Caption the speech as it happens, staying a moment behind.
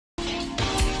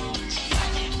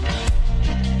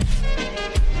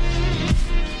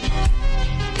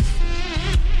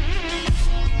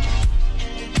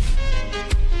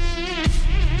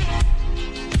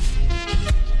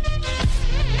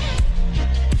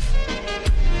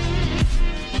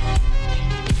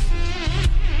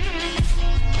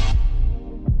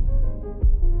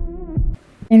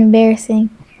Embarrassing.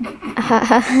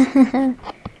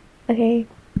 Okay.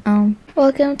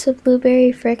 Welcome to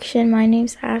Blueberry Friction. My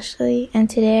name's Ashley, and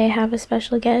today I have a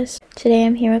special guest. Today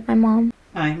I'm here with my mom.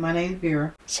 Hi, my name's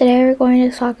Vera. Today we're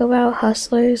going to talk about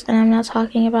Hustlers, and I'm not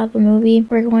talking about the movie.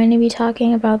 We're going to be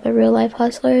talking about the real life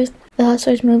Hustlers. The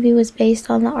Hustlers movie was based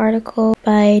on the article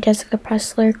by Jessica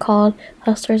Pressler called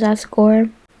Hustlers at Score.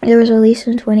 It was released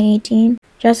in 2018.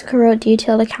 Jessica wrote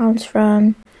detailed accounts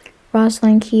from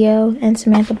Rosalind Keough and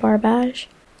Samantha Barbash.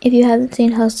 If you haven't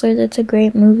seen Hustlers, it's a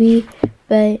great movie,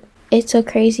 but it's so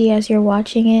crazy as you're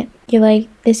watching it. You're like,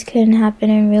 this couldn't happen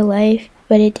in real life,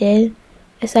 but it did.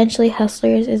 Essentially,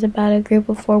 Hustlers is about a group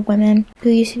of 4 women who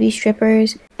used to be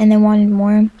strippers and they wanted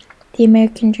more. The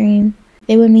American dream.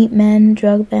 They would meet men,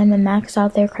 drug them, and max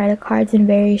out their credit cards in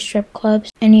various strip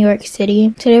clubs in New York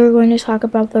City. Today we're going to talk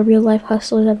about the real-life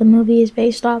hustlers that the movie is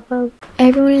based off of.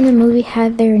 Everyone in the movie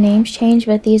had their names changed,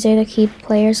 but these are the key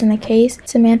players in the case.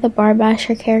 Samantha Barbash,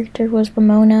 her character was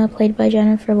Ramona, played by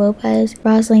Jennifer Lopez.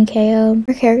 Rosalind Keough,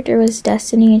 her character was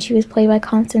Destiny, and she was played by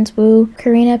Constance Wu.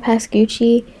 Karina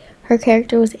Pascucci, her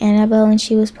character was Annabelle, and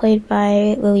she was played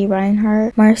by Lily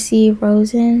Reinhart. Marcy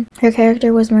Rosen, her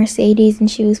character was Mercedes,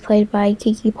 and she was played by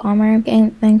Keke Palmer.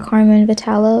 And then Carmen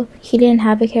Vitalo. He didn't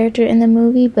have a character in the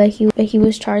movie, but he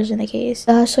was charged in the case.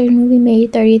 The Hustlers movie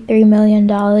made $33 million,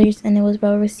 and it was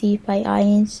well received by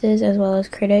audiences as well as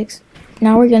critics.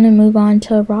 Now we're going to move on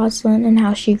to Rosalind and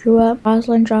how she grew up.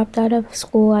 Rosalind dropped out of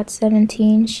school at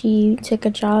 17. She took a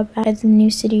job at the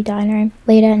New City Diner.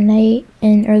 Late at night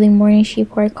and early morning, she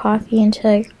poured coffee and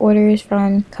took orders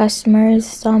from customers.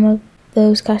 Some of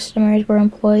those customers were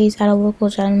employees at a local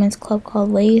gentleman's club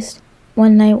called Lace.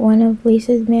 One night, one of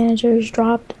Lace's managers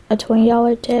dropped a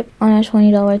 $20 tip on a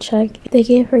 $20 check. They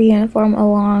gave her uniform a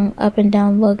long up and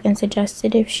down look and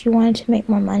suggested if she wanted to make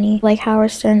more money. Like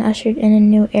Howard Stern ushered in a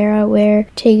new era where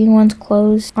taking one's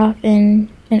clothes off in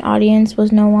an audience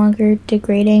was no longer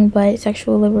degrading, but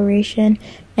sexual liberation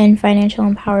and financial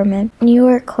empowerment. New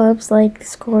York clubs like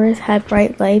Scores had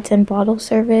bright lights and bottle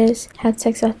service, had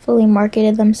successfully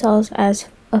marketed themselves as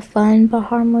a fun but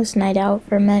harmless night out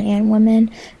for men and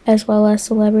women, as well as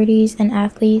celebrities and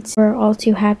athletes were all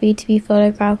too happy to be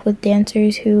photographed with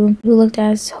dancers who looked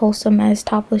as wholesome as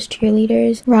topless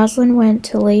cheerleaders. Rosalind went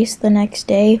to Lace the next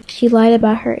day. She lied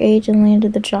about her age and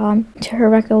landed the job. To her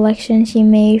recollection, she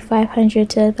made $500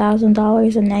 to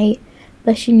 $1,000 a night,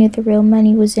 but she knew the real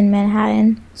money was in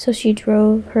Manhattan, so she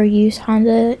drove her used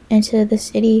Honda into the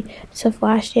city to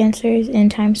flash dancers in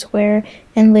Times Square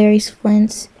and Larry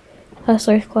Flint's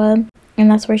Hustlers Club, and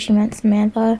that's where she met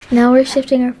Samantha. Now we're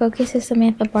shifting our focus to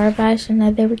Samantha Barbash,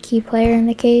 another key player in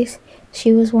the case.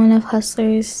 She was one of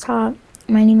Hustlers' top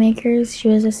moneymakers. She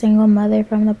was a single mother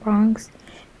from the Bronx,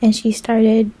 and she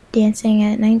started dancing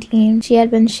at 19. She had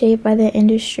been shaped by the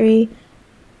industry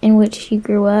in which she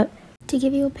grew up. To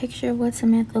give you a picture of what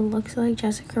Samantha looks like,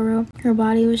 Jessica wrote, her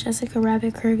body was Jessica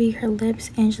Rabbit curvy, her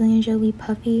lips Angelina Jolie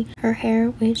puffy, her hair,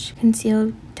 which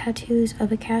concealed tattoos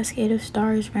of a cascade of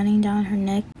stars running down her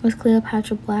neck, was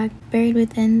Cleopatra Black. Buried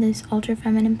within this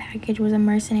ultra-feminine package was a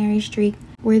mercenary streak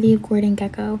worthy of Gordon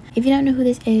Gekko. If you don't know who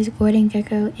this is, Gordon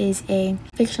Gekko is a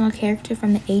fictional character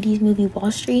from the 80s movie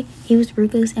Wall Street. He was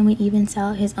ruthless and would even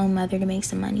sell his own mother to make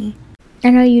some money.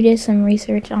 I know you did some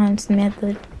research on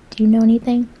Samantha. Do you know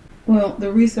anything? Well,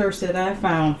 the research that I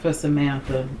found for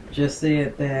Samantha just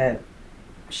said that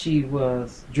she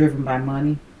was driven by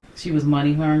money. She was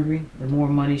money hungry. The more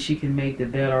money she can make, the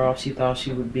better off she thought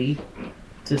she would be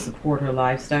to support her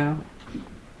lifestyle.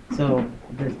 So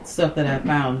the stuff that I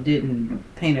found didn't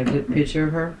paint a good picture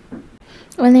of her.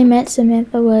 When they met,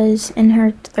 Samantha was in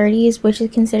her 30s, which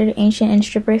is considered ancient in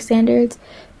stripper standards,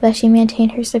 but she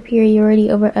maintained her superiority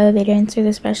over other dancers,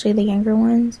 especially the younger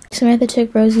ones. Samantha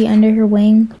took Rosie under her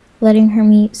wing, letting her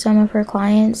meet some of her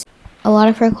clients. A lot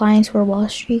of her clients were Wall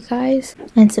Street guys,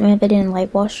 and Samantha didn't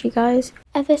like Wall Street guys.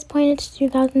 At this point, it's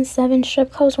 2007,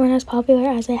 strip clubs weren't as popular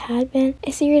as they had been.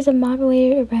 A series of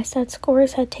mob-related arrests at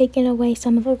Scores had taken away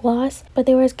some of the gloss, but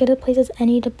they were as good a place as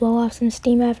any to blow off some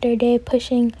steam after a day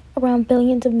pushing around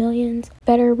billions of millions.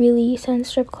 Better really, since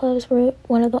strip clubs were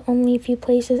one of the only few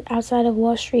places outside of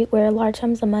Wall Street where large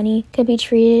sums of money could be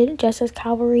treated just as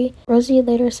cavalry. Rosie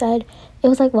later said, "It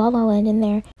was like La La Land in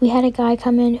there. We had a guy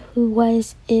come in who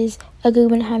is a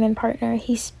Guggenheim partner.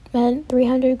 He spent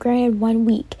 $300,000 in 1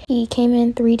 week. He came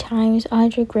in 3 times,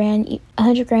 $100,000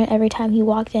 every time he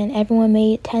walked in. Everyone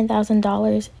made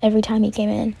 $10,000 every time he came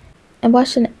in." I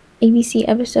watched an ABC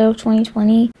episode of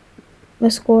 2020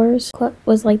 the scores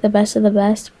was like the best of the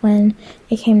best when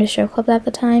it came to strip clubs at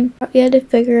the time. You had to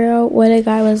figure out what a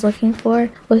guy was looking for.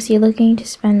 Was he looking to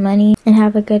spend money and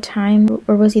have a good time,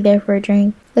 or was he there for a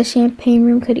drink? The champagne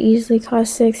room could easily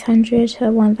cost $600 to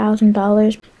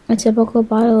 $1,000. A typical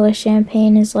bottle of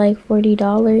champagne is like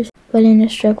 $40, but in a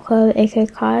strip club it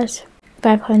could cost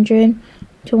 $500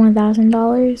 to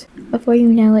 $1,000. Before you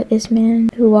know it, this man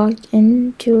who walked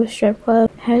into a strip club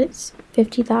has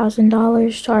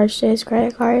 $50,000 charged to his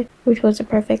credit card, which was a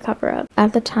perfect cover-up.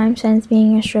 At the time, since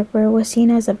being a stripper was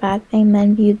seen as a bad thing,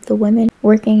 men viewed the women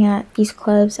working at these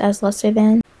clubs as lesser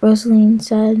than. Rosaline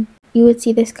said, "You would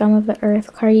see the scum of the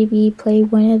earth." Cardi B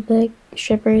played one of the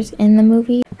strippers in the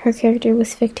movie. Her character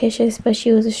was fictitious, but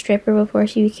she was a stripper before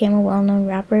she became a well-known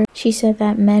rapper. She said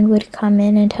that men would come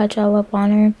in and touch all up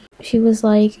on her. She was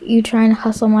like, "You trying to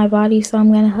hustle my body, so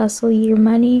I'm gonna hustle your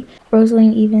money."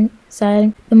 Rosaline even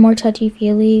said the more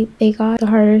touchy-feely they got, the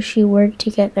harder she worked to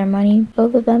get their money.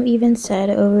 Both of them even said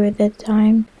over the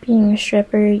time being a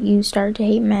stripper, you start to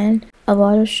hate men. A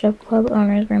lot of strip club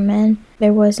owners were men.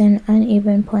 There was an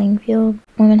uneven playing field.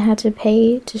 Women had to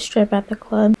pay to strip at the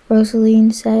club.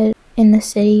 Rosaline said in the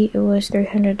city it was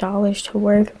 $300 to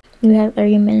work. You had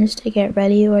 30 minutes to get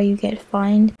ready or you get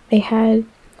fined. They had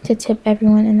to tip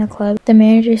everyone in the club. The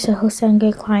manager said he'll send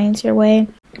good clients your way.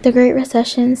 The Great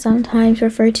Recession, sometimes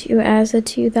referred to as the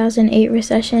 2008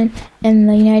 recession in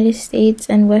the United States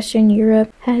and Western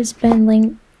Europe, has been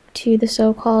linked to the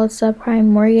so-called subprime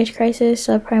mortgage crisis.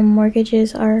 Subprime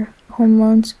mortgages are home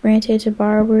loans granted to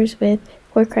borrowers with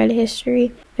poor credit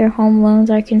history. Their home loans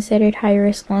are considered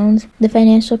high-risk loans. The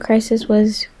financial crisis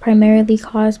was primarily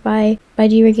caused by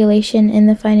deregulation in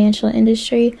the financial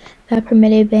industry that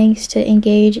permitted banks to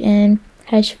engage in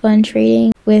hedge fund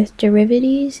trading with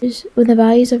derivatives. When the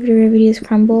values of derivatives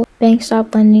crumbled, banks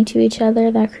stopped lending to each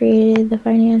other. That created the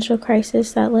financial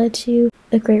crisis that led to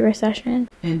the Great Recession.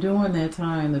 And during that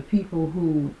time, the people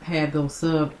who had those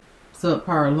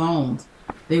subpar loans,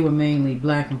 they were mainly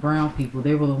black and brown people.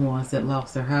 They were the ones that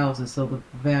lost their houses, so the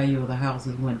value of the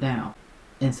houses went down.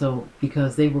 And so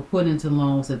because they were put into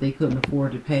loans that they couldn't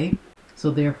afford to pay, so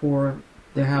therefore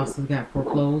their houses got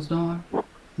foreclosed on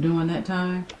during that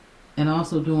time. And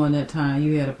also during that time,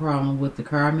 you had a problem with the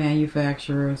car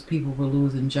manufacturers. People were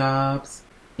losing jobs,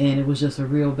 and it was just a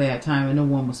real bad time, and no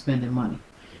one was spending money.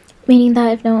 Meaning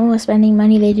that if no one was spending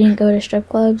money, they didn't go to strip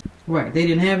clubs? Right. They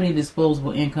didn't have any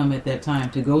disposable income at that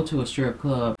time to go to a strip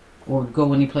club or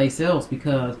go anyplace else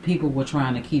because people were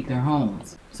trying to keep their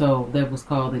homes. So that was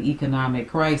called the economic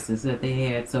crisis that they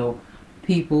had. So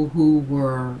people who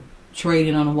were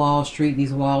trading on Wall Street,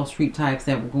 these Wall Street types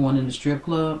that were going into strip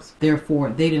clubs, therefore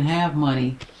they didn't have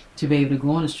money to be able to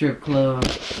go in a strip club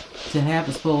to have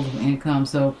disposable income,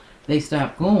 so they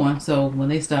stopped going. So when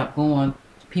they stopped going,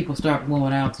 people started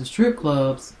going out to strip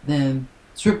clubs. Then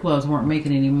strip clubs weren't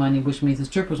making any money, which means the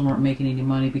strippers weren't making any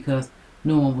money because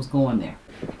no one was going there.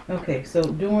 Okay, so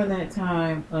during that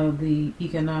time of the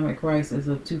economic crisis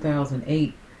of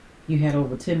 2008, you had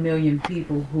over 10 million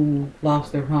people who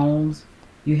lost their homes.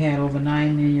 You had over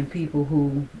 9 million people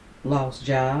who lost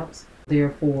jobs.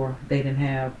 Therefore, they didn't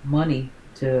have money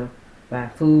to buy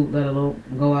food, let alone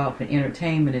go out for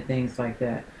entertainment and things like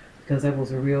that, because that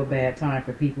was a real bad time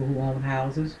for people who owned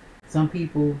houses. Some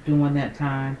people during that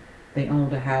time, they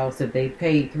owned a house that they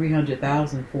paid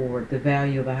 $300,000 for. The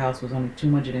value of the house was only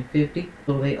 $250,000,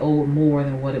 so they owed more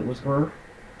than what it was worth.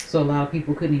 So a lot of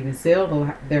people couldn't even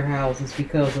sell their houses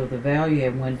because of the value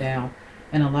had went down,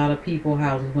 and a lot of people's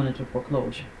houses went into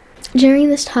foreclosure. During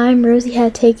this time, Rosie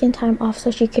had taken time off so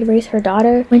she could raise her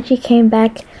daughter. When she came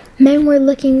back, men were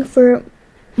looking for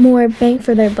more bang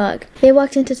for their buck. They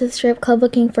walked into the strip club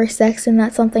looking for sex, and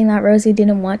that's something that Rosie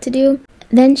didn't want to do.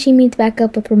 Then she meets back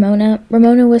up with Ramona.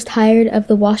 Ramona was tired of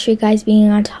the Wall Street guys being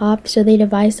on top, so they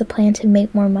devised a plan to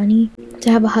make more money,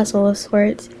 to have a hustle of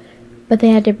sorts. But they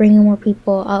had to bring in more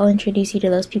people. I'll introduce you to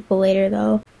those people later,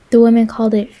 though. The women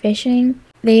called it fishing.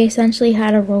 They essentially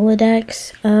had a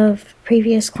Rolodex of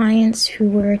previous clients who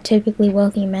were typically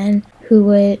wealthy men who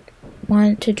would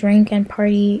want to drink and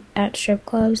party at strip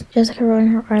clubs. Jessica wrote in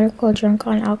her article, Drunk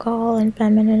on Alcohol and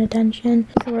Feminine Attention.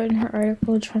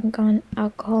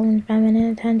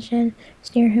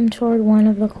 Steer him toward one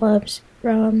of the clubs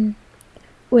from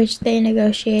which they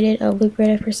negotiated a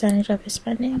lucrative percentage of his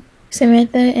spending.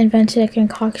 Samantha invented a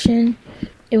concoction.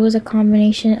 It was a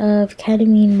combination of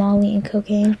ketamine, Molly, and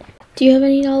cocaine. Do you have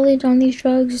any knowledge on these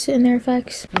drugs and their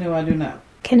effects? No, I do not.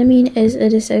 Ketamine is a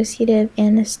dissociative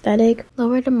anesthetic.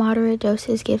 Lower to moderate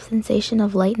doses give sensation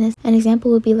of lightness. An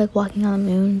example would be like walking on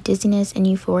the moon, dizziness, and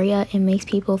euphoria. It makes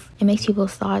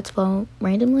people's thoughts flow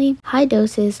randomly. High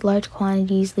doses, large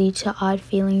quantities lead to odd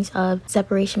feelings of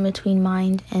separation between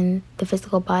mind and the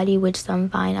physical body, which some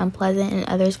find unpleasant and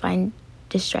others find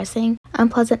distressing.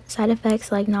 Unpleasant side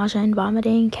effects like nausea and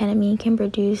vomiting. Ketamine can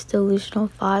produce delusional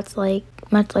thoughts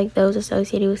much like those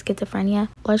associated with schizophrenia.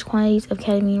 Large quantities of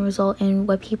ketamine result in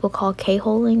what people call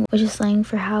K-holing, which is slang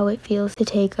for how it feels to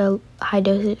take a high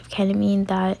dosage of ketamine,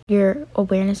 that your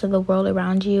awareness of the world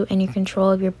around you and your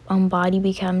control of your own body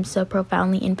becomes so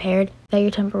profoundly impaired that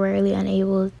you're temporarily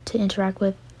unable to interact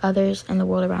with others and the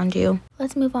world around you.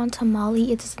 Let's move on to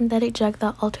Molly. It's a synthetic drug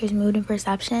that alters mood and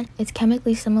perception. It's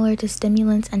chemically similar to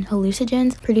stimulants and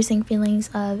hallucinogens, producing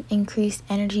feelings of increased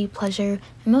energy, pleasure,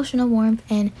 emotional warmth,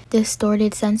 and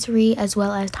distorted sensory as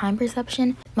well as time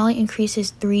perception. Molly increases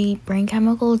 3 brain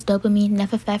chemicals: dopamine,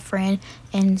 norepinephrine,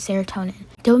 and serotonin.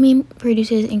 Dopamine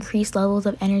produces increased levels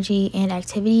of energy and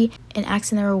activity and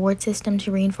acts in the reward system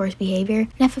to reinforce behavior.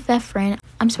 Norepinephrine,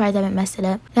 I'm surprised I haven't messed it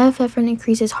up. Norepinephrine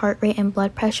increases heart rate and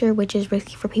blood pressure, which is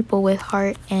risky for people with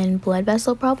heart and blood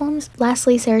vessel problems.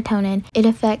 Lastly, serotonin. It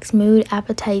affects mood,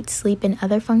 appetite, sleep, and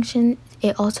other functions.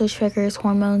 It also triggers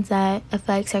hormones that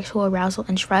affect sexual arousal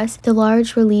and trust. The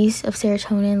large release of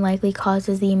serotonin likely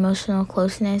causes the emotional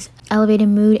closeness, elevated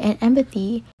mood, and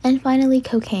empathy. And finally,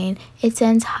 cocaine. It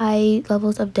sends high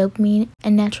levels of dopamine,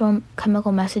 a natural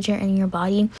chemical messenger in your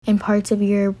body and parts of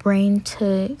your brain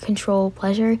to control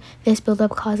pleasure. This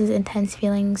buildup causes intense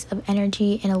feelings of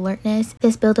energy and alertness.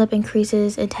 This buildup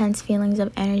increases intense feelings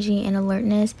of energy and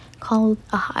alertness, called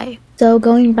a high. So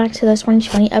going back to the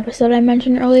 2020 episode I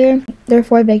mentioned earlier, there were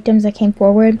 4 victims that came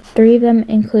forward. 3 of them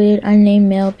included unnamed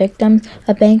male victims: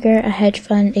 a banker, a hedge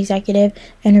fund executive,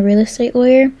 and a real estate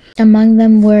lawyer. Among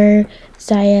them were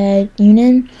Syed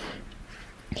Yunin.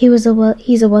 He's a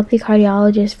wealthy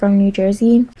cardiologist from New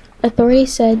Jersey.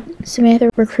 Authorities said Samantha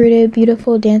recruited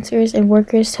beautiful dancers and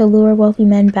workers to lure wealthy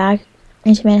men back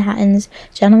into Manhattan's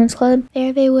Gentlemen's Club.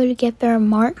 There they would get their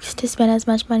marks to spend as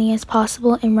much money as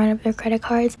possible and run up their credit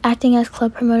cards. Acting as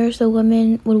club promoters, the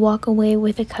women would walk away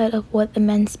with a cut of what the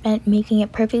men spent, making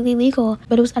it perfectly legal.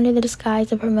 But it was under the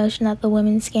disguise of promotion that the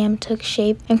women's scam took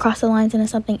shape and crossed the lines into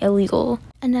something illegal.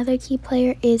 Another key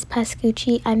player is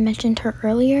Pascucci. I mentioned her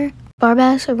earlier.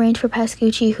 Barbas arranged for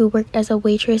Pascucci, who worked as a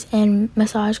waitress and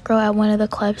massage girl at one of the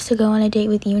clubs, to go on a date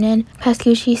with Yunin.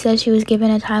 Pascucci said she was given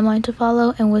a timeline to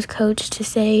follow and was coached to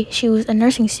say she was a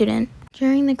nursing student.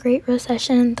 During the Great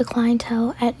Recession, the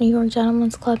clientele at New York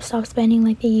Gentlemen's Club stopped spending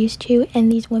like they used to,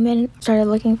 and these women started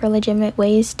looking for legitimate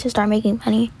ways to start making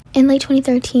money. In late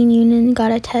 2013, Yunin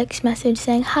got a text message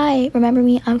saying, "Hi, remember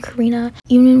me? I'm Karina."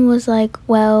 Yunin was like,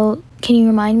 "Well, can you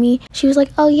remind me?" She was like,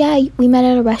 "Oh yeah, we met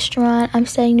at a restaurant. I'm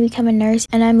studying to become a nurse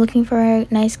and I'm looking for a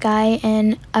nice guy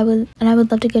and I would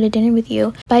love to go to dinner with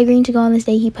you." By agreeing to go on this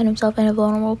date, he put himself in a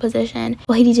vulnerable position.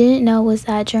 What he didn't know was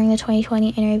that during the 2020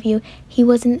 interview, he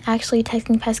wasn't actually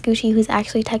texting Pascucci, he was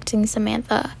actually texting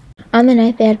Samantha. On the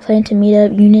night they had planned to meet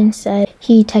up, Yunin said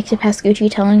he texted Pascucci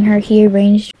telling her he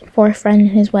arranged for a friend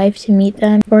and his wife to meet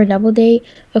them for a double date.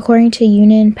 According to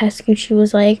Yunin, Pascucci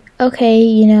was like, "Okay,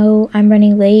 I'm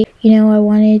running late. I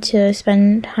wanted to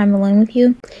spend time alone with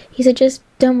you." He said, "Just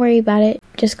don't worry about it.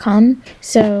 Just come."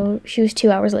 So she was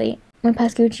 2 hours late. When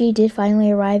Pascucci did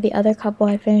finally arrive, the other couple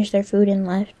had finished their food and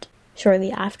left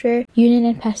shortly after. Yunin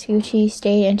and Pascucci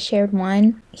stayed and shared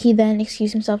wine. He then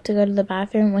excused himself to go to the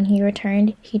bathroom. When he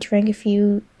returned, he drank a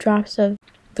few drops of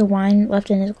the wine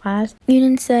left in his glass.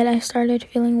 Yunin said, "I started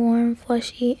feeling warm,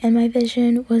 fleshy, and my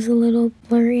vision was a little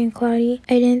blurry and cloudy.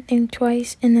 I didn't think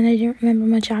twice, and then I didn't remember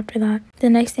much after that." The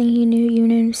next thing he knew,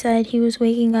 Yunin said he was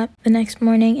waking up the next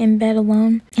morning in bed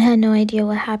alone and had no idea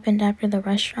what happened after the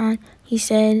restaurant. He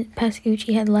said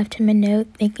Pascucci had left him a note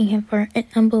thanking him for an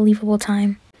unbelievable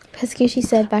time. Pascucci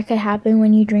said that could happen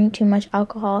when you drink too much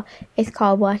alcohol. It's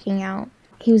called blacking out.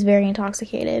 He was very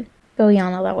intoxicated, but we all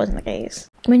know that wasn't the case.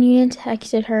 When Yunin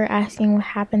texted her asking what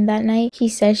happened that night, he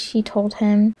said she told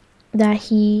him that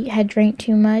he had drank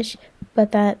too much,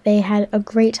 but that they had a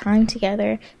great time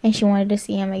together and she wanted to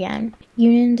see him again.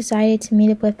 Yunin decided to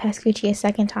meet up with Pascucci a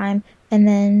second time, and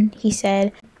then he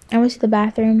said, "I went to the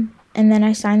bathroom, and then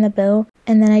I signed the bill,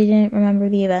 and then I didn't remember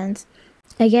the events."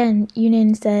 Again,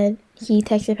 Yunin said he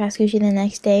texted Pascucci the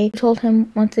next day, told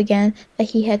him once again that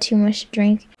he had too much to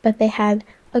drink, but they had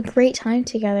a great time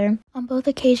together. On both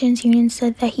occasions, Yunin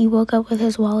said that he woke up with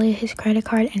his wallet, his credit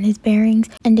card, and his bearings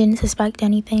and didn't suspect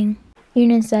anything.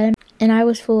 Yunin said, "And I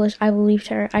was foolish. I believed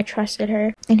her. I trusted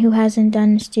her. And who hasn't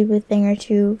done a stupid thing or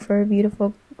two for a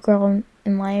beautiful girl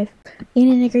in life.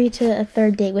 Ian agreed to a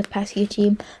third date with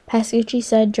Pascucci. Pascucci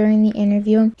said during the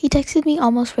interview, "He texted me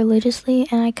almost religiously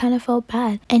and I kind of felt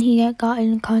bad, and he had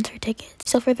gotten concert tickets."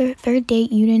 So for their third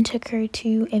date, Ewan took her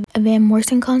to a Van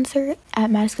Morrison concert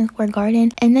at Madison Square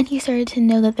Garden, and then he started to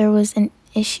know that there was an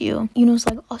issue. Ewan was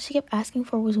like, all she kept asking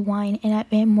for was wine, and at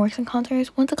Van Morrison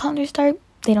concerts, once the concerts start,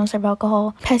 they don't serve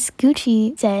alcohol.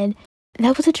 Pascucci said,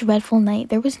 "That was a dreadful night.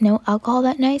 There was no alcohol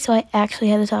that night, so I actually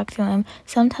had to talk to him.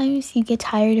 Sometimes you get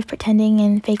tired of pretending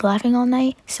and fake laughing all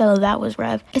night, so that was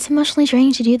rough. It's emotionally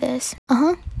draining to do this."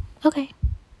 Okay.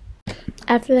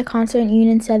 After the concert,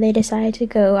 Ewan said they decided to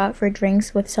go out for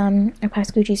drinks with some of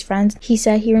Pascucci's friends. He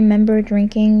said he remembered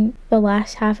drinking the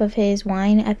last half of his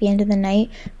wine at the end of the night,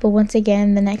 but once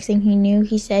again, the next thing he knew,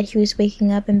 he said he was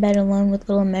waking up in bed alone with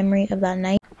little memory of that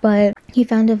night. But he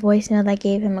found a voicemail that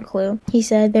gave him a clue. He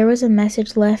said there was a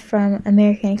message left from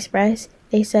American Express.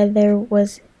 They said there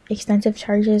was extensive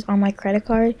charges on my credit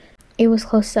card. It was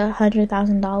close to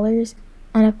 $100,000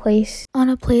 on a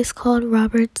place called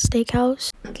Robert's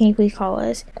Steakhouse. Can you please call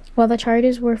us? While the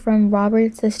charges were from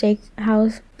Robert's, the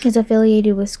steakhouse is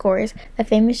affiliated with Scores, the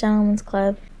famous gentleman's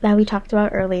club that we talked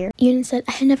about earlier. Ewan said,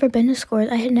 "I had never been to Scores.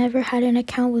 I had never had an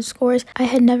account with Scores. I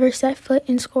had never set foot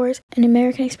in Scores. And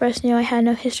American Express knew I had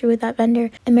no history with that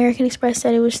vendor. American Express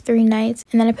said it was 3 nights,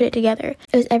 and then I put it together.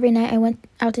 It was every night I went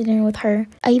out to dinner with her.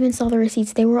 I even saw the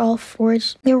receipts. They were all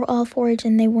forged,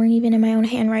 and they weren't even in my own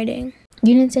handwriting."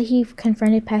 Ewan said he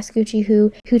confronted Pascucci,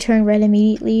 who turned red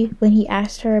immediately when he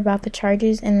asked her about the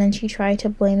charges, and then she tried to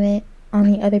blame it on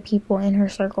the other people in her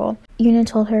circle. Ewan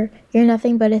told her, "You're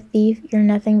nothing but a thief. You're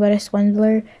nothing but a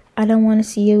swindler. I don't want to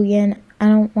see you again. I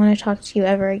don't want to talk to you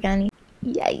ever again."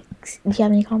 Yikes. Do you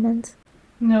have any comments?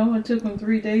 No, it took him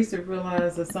 3 days to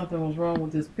realize that something was wrong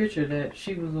with this picture, that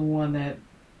she was the one that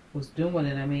was doing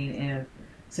it. I mean, and it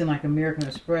seemed like American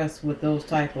Express with those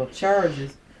type of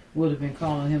charges would have been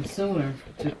calling him sooner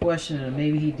to question him.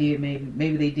 Maybe he did,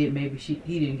 maybe they did,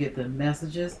 he didn't get the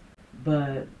messages.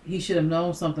 But he should have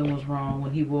known something was wrong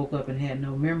when he woke up and had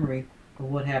no memory of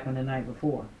what happened the night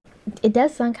before. It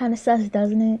does sound kind of sus,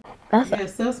 doesn't it? Yeah,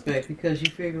 suspect, because you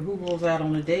figure who goes out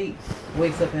on a date,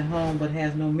 wakes up at home, but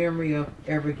has no memory of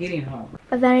ever getting home.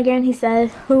 But then again, he said,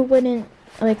 who wouldn't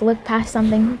look past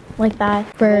something like that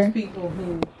for... Most people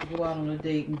who go out on a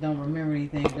date and don't remember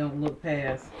anything, don't look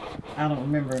past, I don't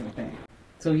remember anything.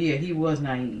 So yeah, he was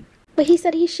naive. But he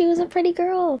said she was a pretty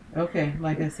girl. Okay,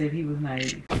 like I said, he was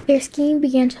naive. Their scheme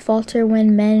began to falter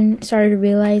when men started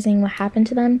realizing what happened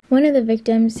to them. One of the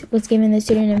victims was given the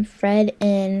pseudonym Fred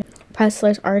in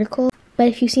Pressler's article. But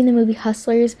if you've seen the movie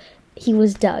Hustlers, he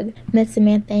was Doug. Met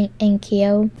Samantha and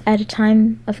Keo at a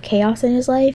time of chaos in his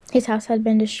life. His house had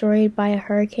been destroyed by a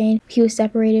hurricane. He was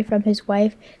separated from his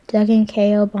wife. Doug and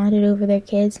Keo bonded over their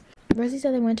kids. Rosie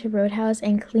said they went to Roadhouse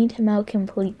and cleaned him out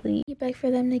completely. He begged for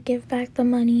them to give back the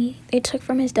money they took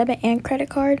from his debit and credit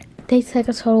card. They took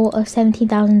a total of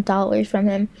 $17,000 from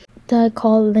him. Doug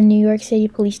called the New York City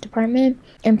Police Department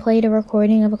and played a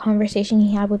recording of a conversation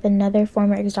he had with another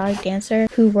former exotic dancer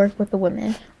who worked with the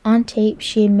women. On tape,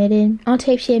 she admitted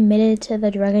to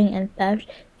the drugging and theft.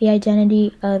 The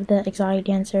identity of the exotic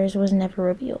dancers was never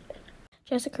revealed.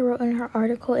 Jessica wrote in her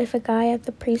article, if a guy at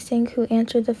the precinct who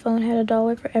answered the phone had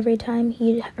 $1 for every time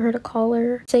he'd heard a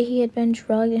caller say he had been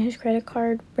drugged and his credit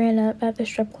card ran up at the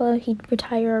strip club, he'd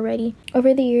retire already.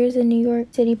 Over the years, the New York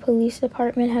City Police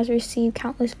Department has received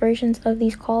countless versions of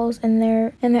these calls, and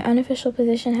their unofficial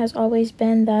position has always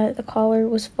been that the caller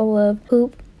was full of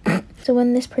poop. So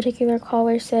when this particular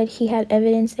caller said he had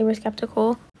evidence, they were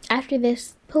skeptical. After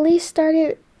this, police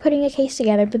started putting a case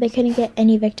together, but they couldn't get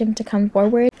any victim to come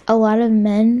forward. A lot of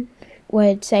men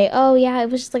would say, oh yeah, it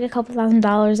was just a couple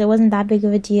 $1,000s, it wasn't that big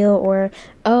of a deal, or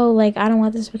oh, I don't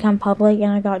want this to become public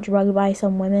and I got drugged by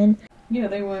some women. Yeah,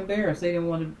 they were embarrassed. They didn't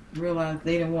want to realize,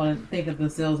 they didn't want to think of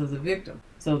themselves as a victim.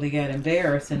 So they got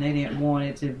embarrassed and they didn't want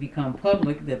it to become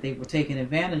public that they were taken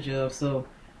advantage of, so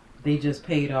they just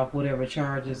paid off whatever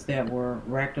charges that were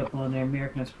racked up on their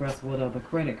American Express or whatever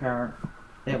credit card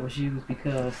that was used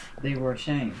because they were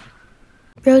ashamed.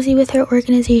 Rosie, with her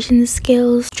organization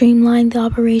skills, streamlined the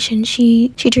operation. She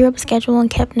drew up a schedule and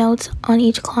kept notes on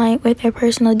each client with their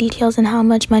personal details and how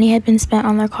much money had been spent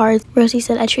on their cards. Rosie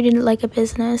said, I treated it like a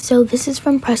business. So this is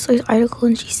from Pressler's article,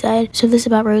 and she said, so this is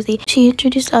about Rosie. She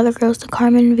introduced other girls to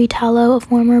Carmen Vitalo, a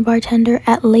former bartender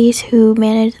at Lace who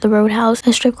managed the Roadhouse,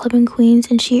 a strip club in Queens,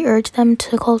 and she urged them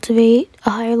to cultivate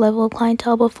a higher level of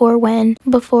clientele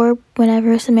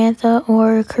whenever Samantha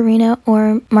or Karina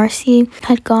or Marcy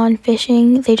had gone fishing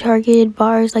morning, they targeted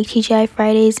bars like TGI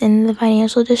Fridays in the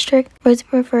financial district. Rosie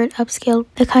preferred upscale,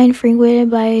 the kind frequented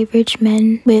by rich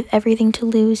men with everything to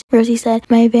lose. Rosie said,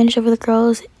 "My advantage over the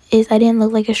girls is I didn't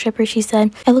look like a stripper," she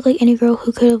said. "I looked like any girl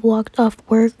who could have walked off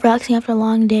work, relaxing after a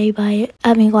long day by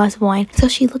having a glass of wine." So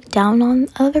she looked down on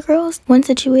other girls. Once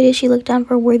situated, she looked down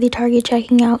for a worthy target,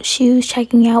 checking out shoes,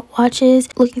 checking out watches,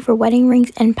 looking for wedding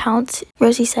rings, and pounced.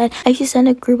 Rosie said, "I used to send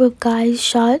a group of guys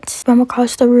shots from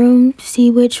across the room to see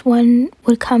which one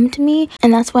would come to me."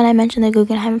 And that's when I mentioned the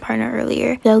Guggenheim partner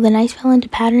earlier. Though the nights fell into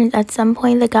patterns, at some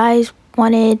point the guys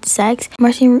wanted sex.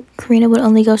 Marcy and Karina would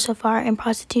only go so far, and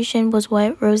prostitution was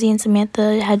what Rosie and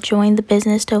Samantha had joined the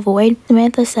business to avoid.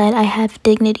 Samantha said, "I have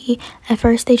dignity." At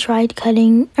first they tried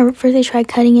cutting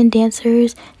in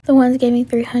dancers, the ones giving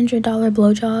 $300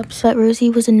 blowjobs, but Rosie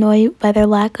was annoyed by their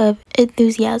lack of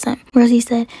enthusiasm. Rosie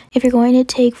said, if you're going to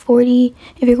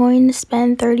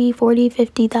spend $30, $40,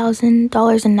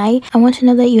 $50,000 a night, I want to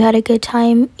know that you had a good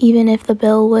time, even if the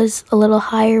bill was a little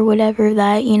high or whatever,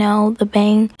 that,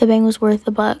 the bang was worth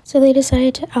the buck. So they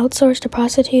decided to outsource to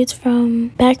prostitutes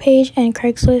from Backpage and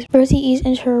Craigslist. Rosie eased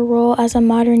into her role as a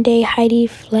modern-day Heidi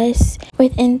Fleiss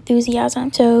with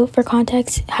enthusiasm. So for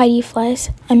context, Heidi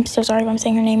Fleiss, I'm so sorry if I'm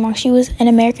saying her name wrong, she was an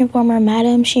American former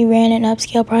madam. She ran an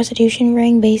upscale prostitution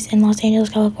ring based in Los Angeles,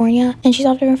 California, and she's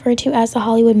often referred to as the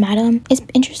Hollywood Madam. It's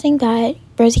interesting that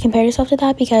Rosie compared herself to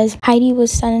that because Heidi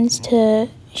was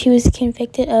she was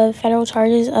convicted of federal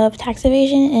charges of tax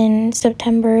evasion in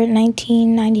September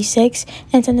 1996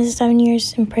 and sentenced to 7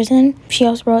 years in prison. She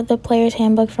also wrote The Player's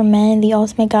Handbook for Men, the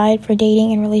ultimate guide for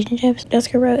dating and relationships.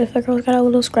 Jessica wrote, if the girls got a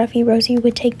little scruffy, Rosie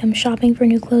would take them shopping for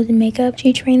new clothes and makeup.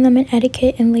 She trained them in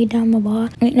etiquette and laid down the law.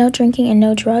 No drinking and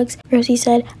no drugs. Rosie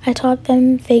said, I taught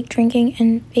them fake drinking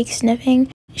and fake sniffing.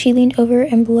 She leaned over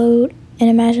and blowed an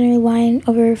imaginary line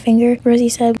over her finger. Rosie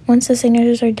said, once the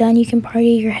signatures are done, you can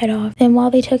party your head off. Then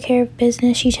while they took care of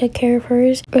business, she took care of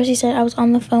hers. Rosie said, I was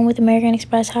on the phone with American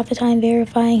Express half the time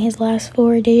verifying his last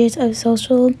 4 digits of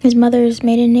social, his mother's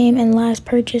maiden name and last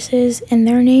purchases in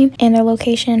their name, and their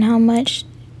location and how much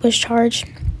was charged.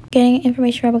 Getting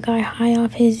information from a guy high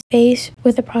off his face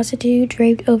with a prostitute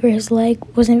draped over his leg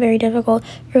wasn't very difficult.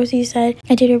 Rosie said,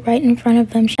 I did it right in front of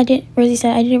them. Rosie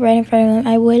said, I did it right in front of them.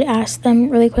 I would ask them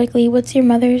really quickly, what's your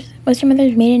mother's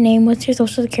maiden name? What's your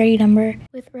social security number?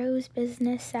 With Rose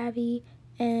business savvy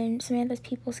and Samantha's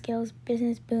people skills,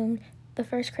 business boomed. That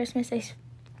first Christmas they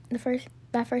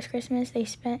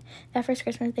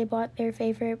bought their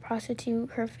favorite prostitute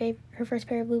her first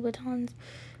pair of Louboutins.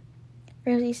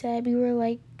 Rosie said, we were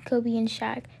like Kobe and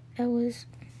Shaq.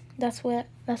 That's what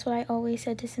I always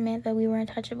said to Samantha. We were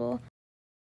untouchable.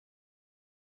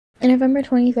 In November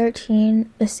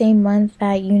 2013, the same month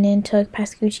that Union took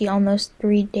Pascucci almost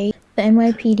 3 days, the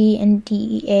NYPD and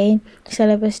DEA set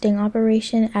up a sting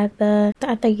operation at the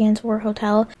Gansevoort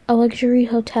Hotel, a luxury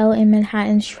hotel in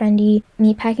Manhattan's trendy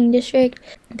meatpacking district.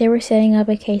 They were setting up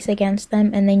a case against them,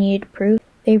 and they needed proof.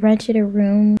 They rented a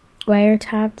room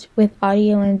wiretapped with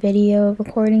audio and video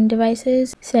recording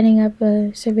devices, setting up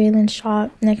a surveillance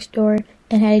shop next door,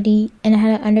 and had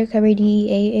an undercover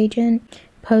DEA agent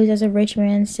pose as a rich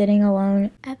man sitting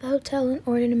alone at the hotel in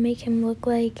order to make him look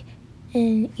like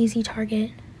an easy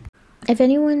target. If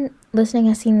anyone listening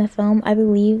has seen the film, I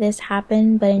believe this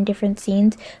happened, but in different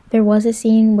scenes. There was a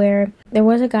scene where there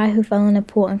was a guy who fell in a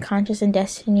pool unconscious, and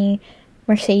Destiny,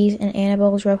 Mercedes, and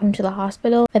Annabelle drove him to the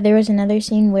hospital. But there was another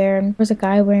scene where there was a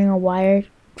guy wearing a wire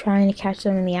trying to catch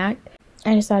them in the act.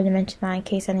 I just thought to mention that in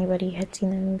case anybody had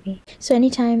seen the movie. So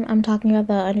anytime I'm talking about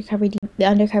the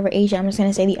undercover agent, I'm just going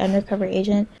to say the undercover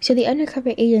agent. So the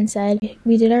undercover agent said,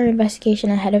 we did our investigation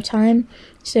ahead of time,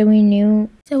 so we knew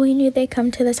they'd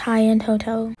come to this high-end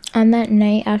hotel. On that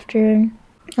night after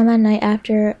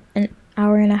an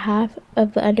hour and a half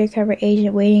of the undercover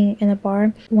agent waiting in the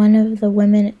bar, one of the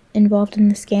women involved in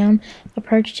the scam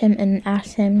approached him and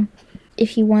asked him if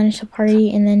he wanted to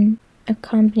party and then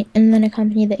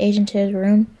accompany the agent to his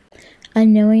room.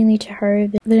 Unknowingly to her,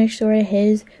 the next door to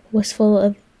his was full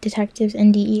of detectives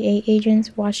and DEA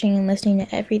agents watching and listening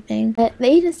to everything. The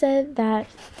agent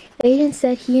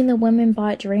said he and the woman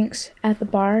bought drinks at the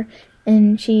bar,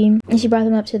 and she brought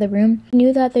them up to the room. He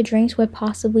knew that the drinks would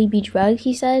possibly be drugged,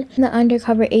 he said. And the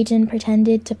undercover agent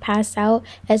pretended to pass out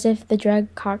as if the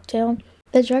drug cocktail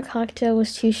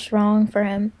was too strong for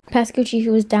him. Pascucci,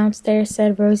 who was downstairs,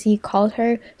 said Rosie called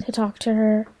her to talk to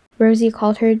her. Rosie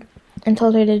called her and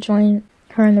told her to join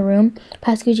her in the room.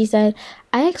 Pascucci said,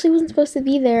 I actually wasn't supposed to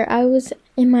be there. I was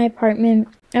in my apartment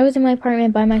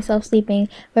by myself sleeping,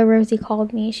 but Rosie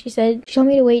called me. She told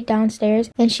me to wait downstairs,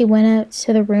 and she went out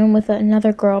to the room with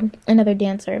another girl, another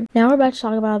dancer. Now we're about to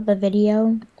talk about the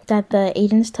video that the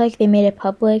agents took, they made it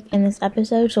public in this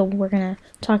episode, so we're gonna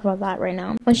talk about that right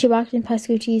now. When she walked in,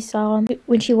 Pascucci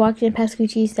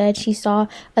said she saw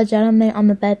a gentleman on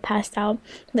the bed passed out.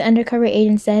 The undercover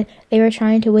agent said they were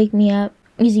trying to wake me up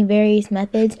using various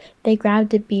methods. They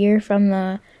grabbed a beer from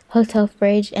the hotel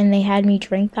fridge and they had me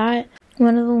drink that.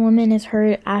 One of the women is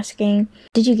heard asking,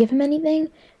 "Did you give him anything?"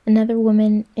 Another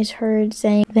woman is heard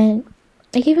saying, "Then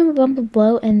I gave him a bump of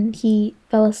blow and he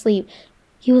fell asleep.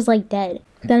 He was like dead."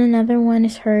 Then another one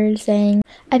is heard saying,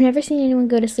 "I've never seen anyone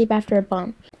go to sleep after a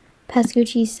bump."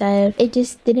 Pascucci said, "It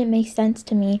just didn't make sense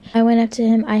to me. I went up to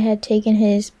him, I had taken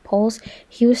his pulse.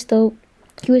 He was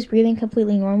breathing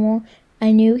completely normal.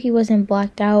 I knew he wasn't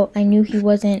blacked out. I knew he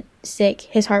wasn't sick.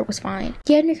 His heart was fine."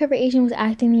 The undercover agent was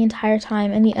acting the entire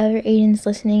time, and the other agents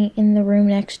listening in the room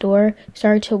next door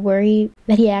started to worry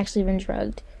that he had actually been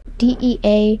drugged.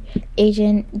 DEA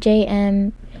agent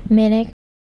J.M. Minnick,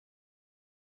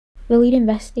 the lead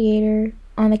investigator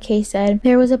on the case, said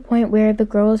there was a point where the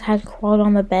girls had crawled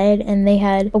on the bed and they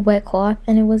had a wet cloth,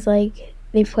 and it was like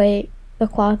they put the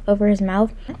cloth over his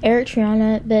mouth. Eric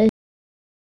Triana, the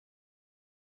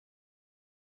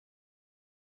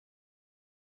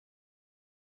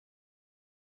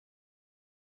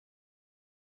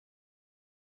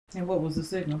And what was the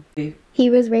signal? He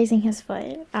was raising his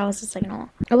foot. That was the signal.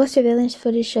 Although surveillance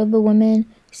footage showed the woman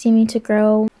seeming to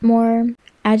grow more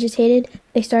agitated,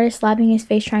 they started slapping his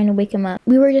face trying to wake him up.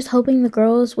 "We were just hoping the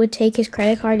girls would take his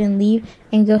credit card and leave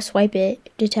and go swipe it,"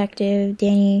 Detective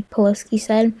Danny Poloski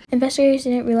said. Investigators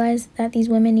didn't realize that these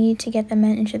women needed to get the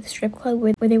men into the strip club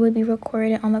where they would be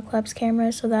recorded on the club's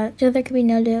cameras so that there could be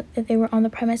no doubt that they were on the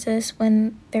premises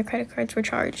when their credit cards were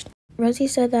charged. Rosie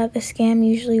said that the scam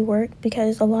usually worked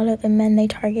because a lot of the men they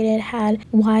targeted had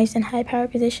wives in high-power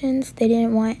positions. They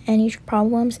didn't want any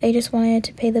problems. They just wanted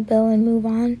to pay the bill and move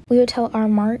on. We would tell our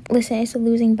Mark, "Listen, it's a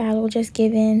losing battle. Just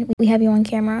give in. We have you on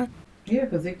camera." Yeah,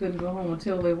 because they couldn't go home and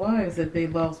tell their wives that they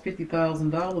lost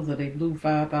 $50,000 or they blew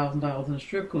 $5,000 in a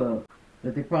strip club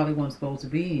that they probably weren't supposed to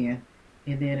be in.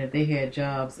 And then if they had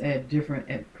jobs at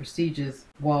prestigious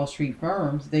Wall Street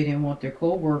firms, they didn't want their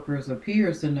co-workers or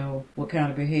peers to know what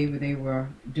kind of behavior they were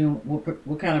doing,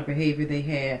 what kind of behavior they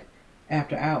had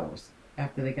after hours,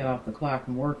 after they got off the clock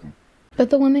from working. But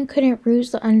the women couldn't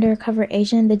ruse the undercover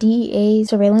agent. The DEA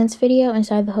surveillance video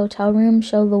inside the hotel room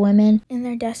showed the women in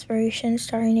their desperation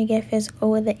starting to get physical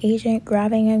with the agent,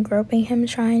 grabbing and groping him,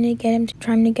 trying to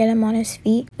get him on his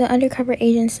feet. The undercover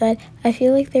agent said, "I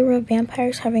feel like they were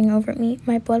vampires hovering over me.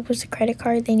 My blood was the credit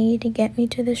card. They needed to get me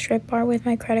to the strip bar with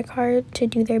my credit card to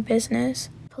do their business."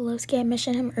 Poloski had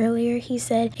mentioned him earlier. He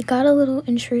said, "It got a little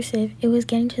intrusive. It was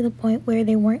getting to the point where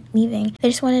they weren't leaving. They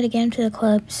just wanted to get him to the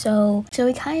club, so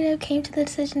we kind of came to the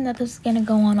decision that this was going to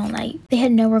go on all night." They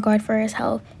had no regard for his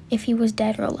health, if he was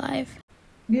dead or alive.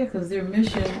 Yeah, because their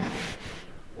mission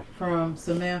from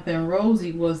Samantha and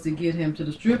Rosie was to get him to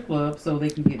the strip club so they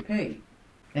can get paid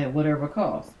at whatever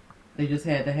cost. They just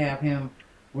had to have him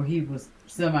where he was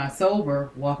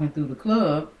semi-sober walking through the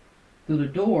club, through the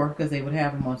door, because they would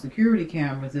have him on security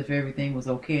cameras if everything was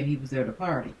okay and he was there to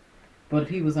party. But if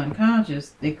he was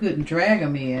unconscious, they couldn't drag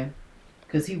him in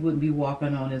because he wouldn't be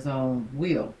walking on his own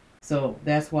will. So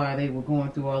that's why they were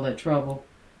going through all that trouble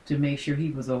to make sure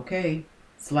he was okay,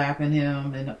 slapping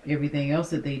him and everything else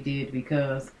that they did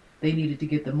because they needed to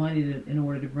get the money in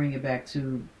order to bring it back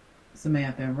to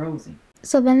Samantha and Rosie.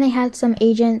 So then they had some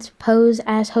agents pose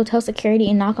as hotel security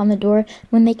and knock on the door.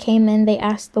 When they came in, they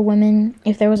asked the women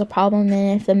if there was a problem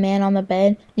and if the man on the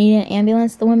bed needed an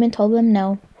ambulance. The women told them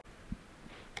no.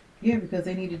 Yeah, because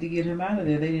they needed to get him out of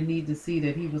there. They didn't need to see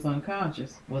that he was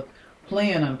unconscious, was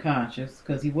playing unconscious,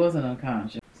 because he wasn't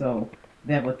unconscious. So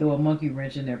that would throw a monkey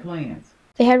wrench in their plans.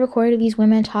 They had recorded these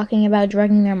women talking about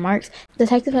drugging their marks. The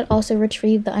detective had also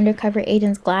retrieved the undercover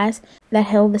agent's glass that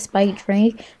held the spiked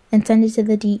drink and sent it to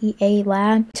the DEA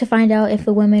lab to find out if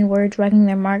the women were drugging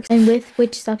their marks and with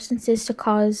which substances to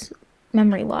cause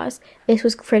memory loss. This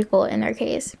was critical in their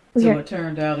case. So it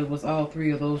turned out it was all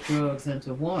three of those drugs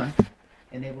into one,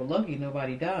 and they were lucky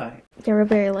nobody died. They were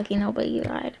very lucky nobody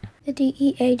died. The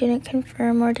DEA didn't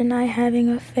confirm or deny having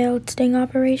a failed sting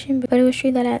operation, but it was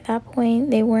true that at that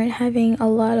point they weren't having a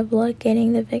lot of luck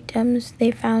getting the victims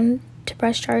they found to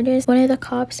press charges. One of the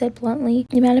cops said bluntly,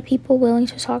 "The amount of people willing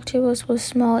to talk to us was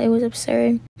small. It was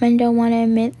absurd. Men don't want to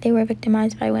admit they were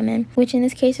victimized by women," which in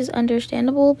this case is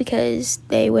understandable because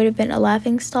they would have been a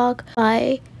laughingstock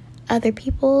by other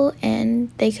people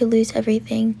and they could lose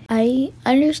everything. I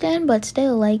understand, but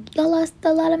still, like, y'all lost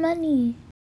a lot of money.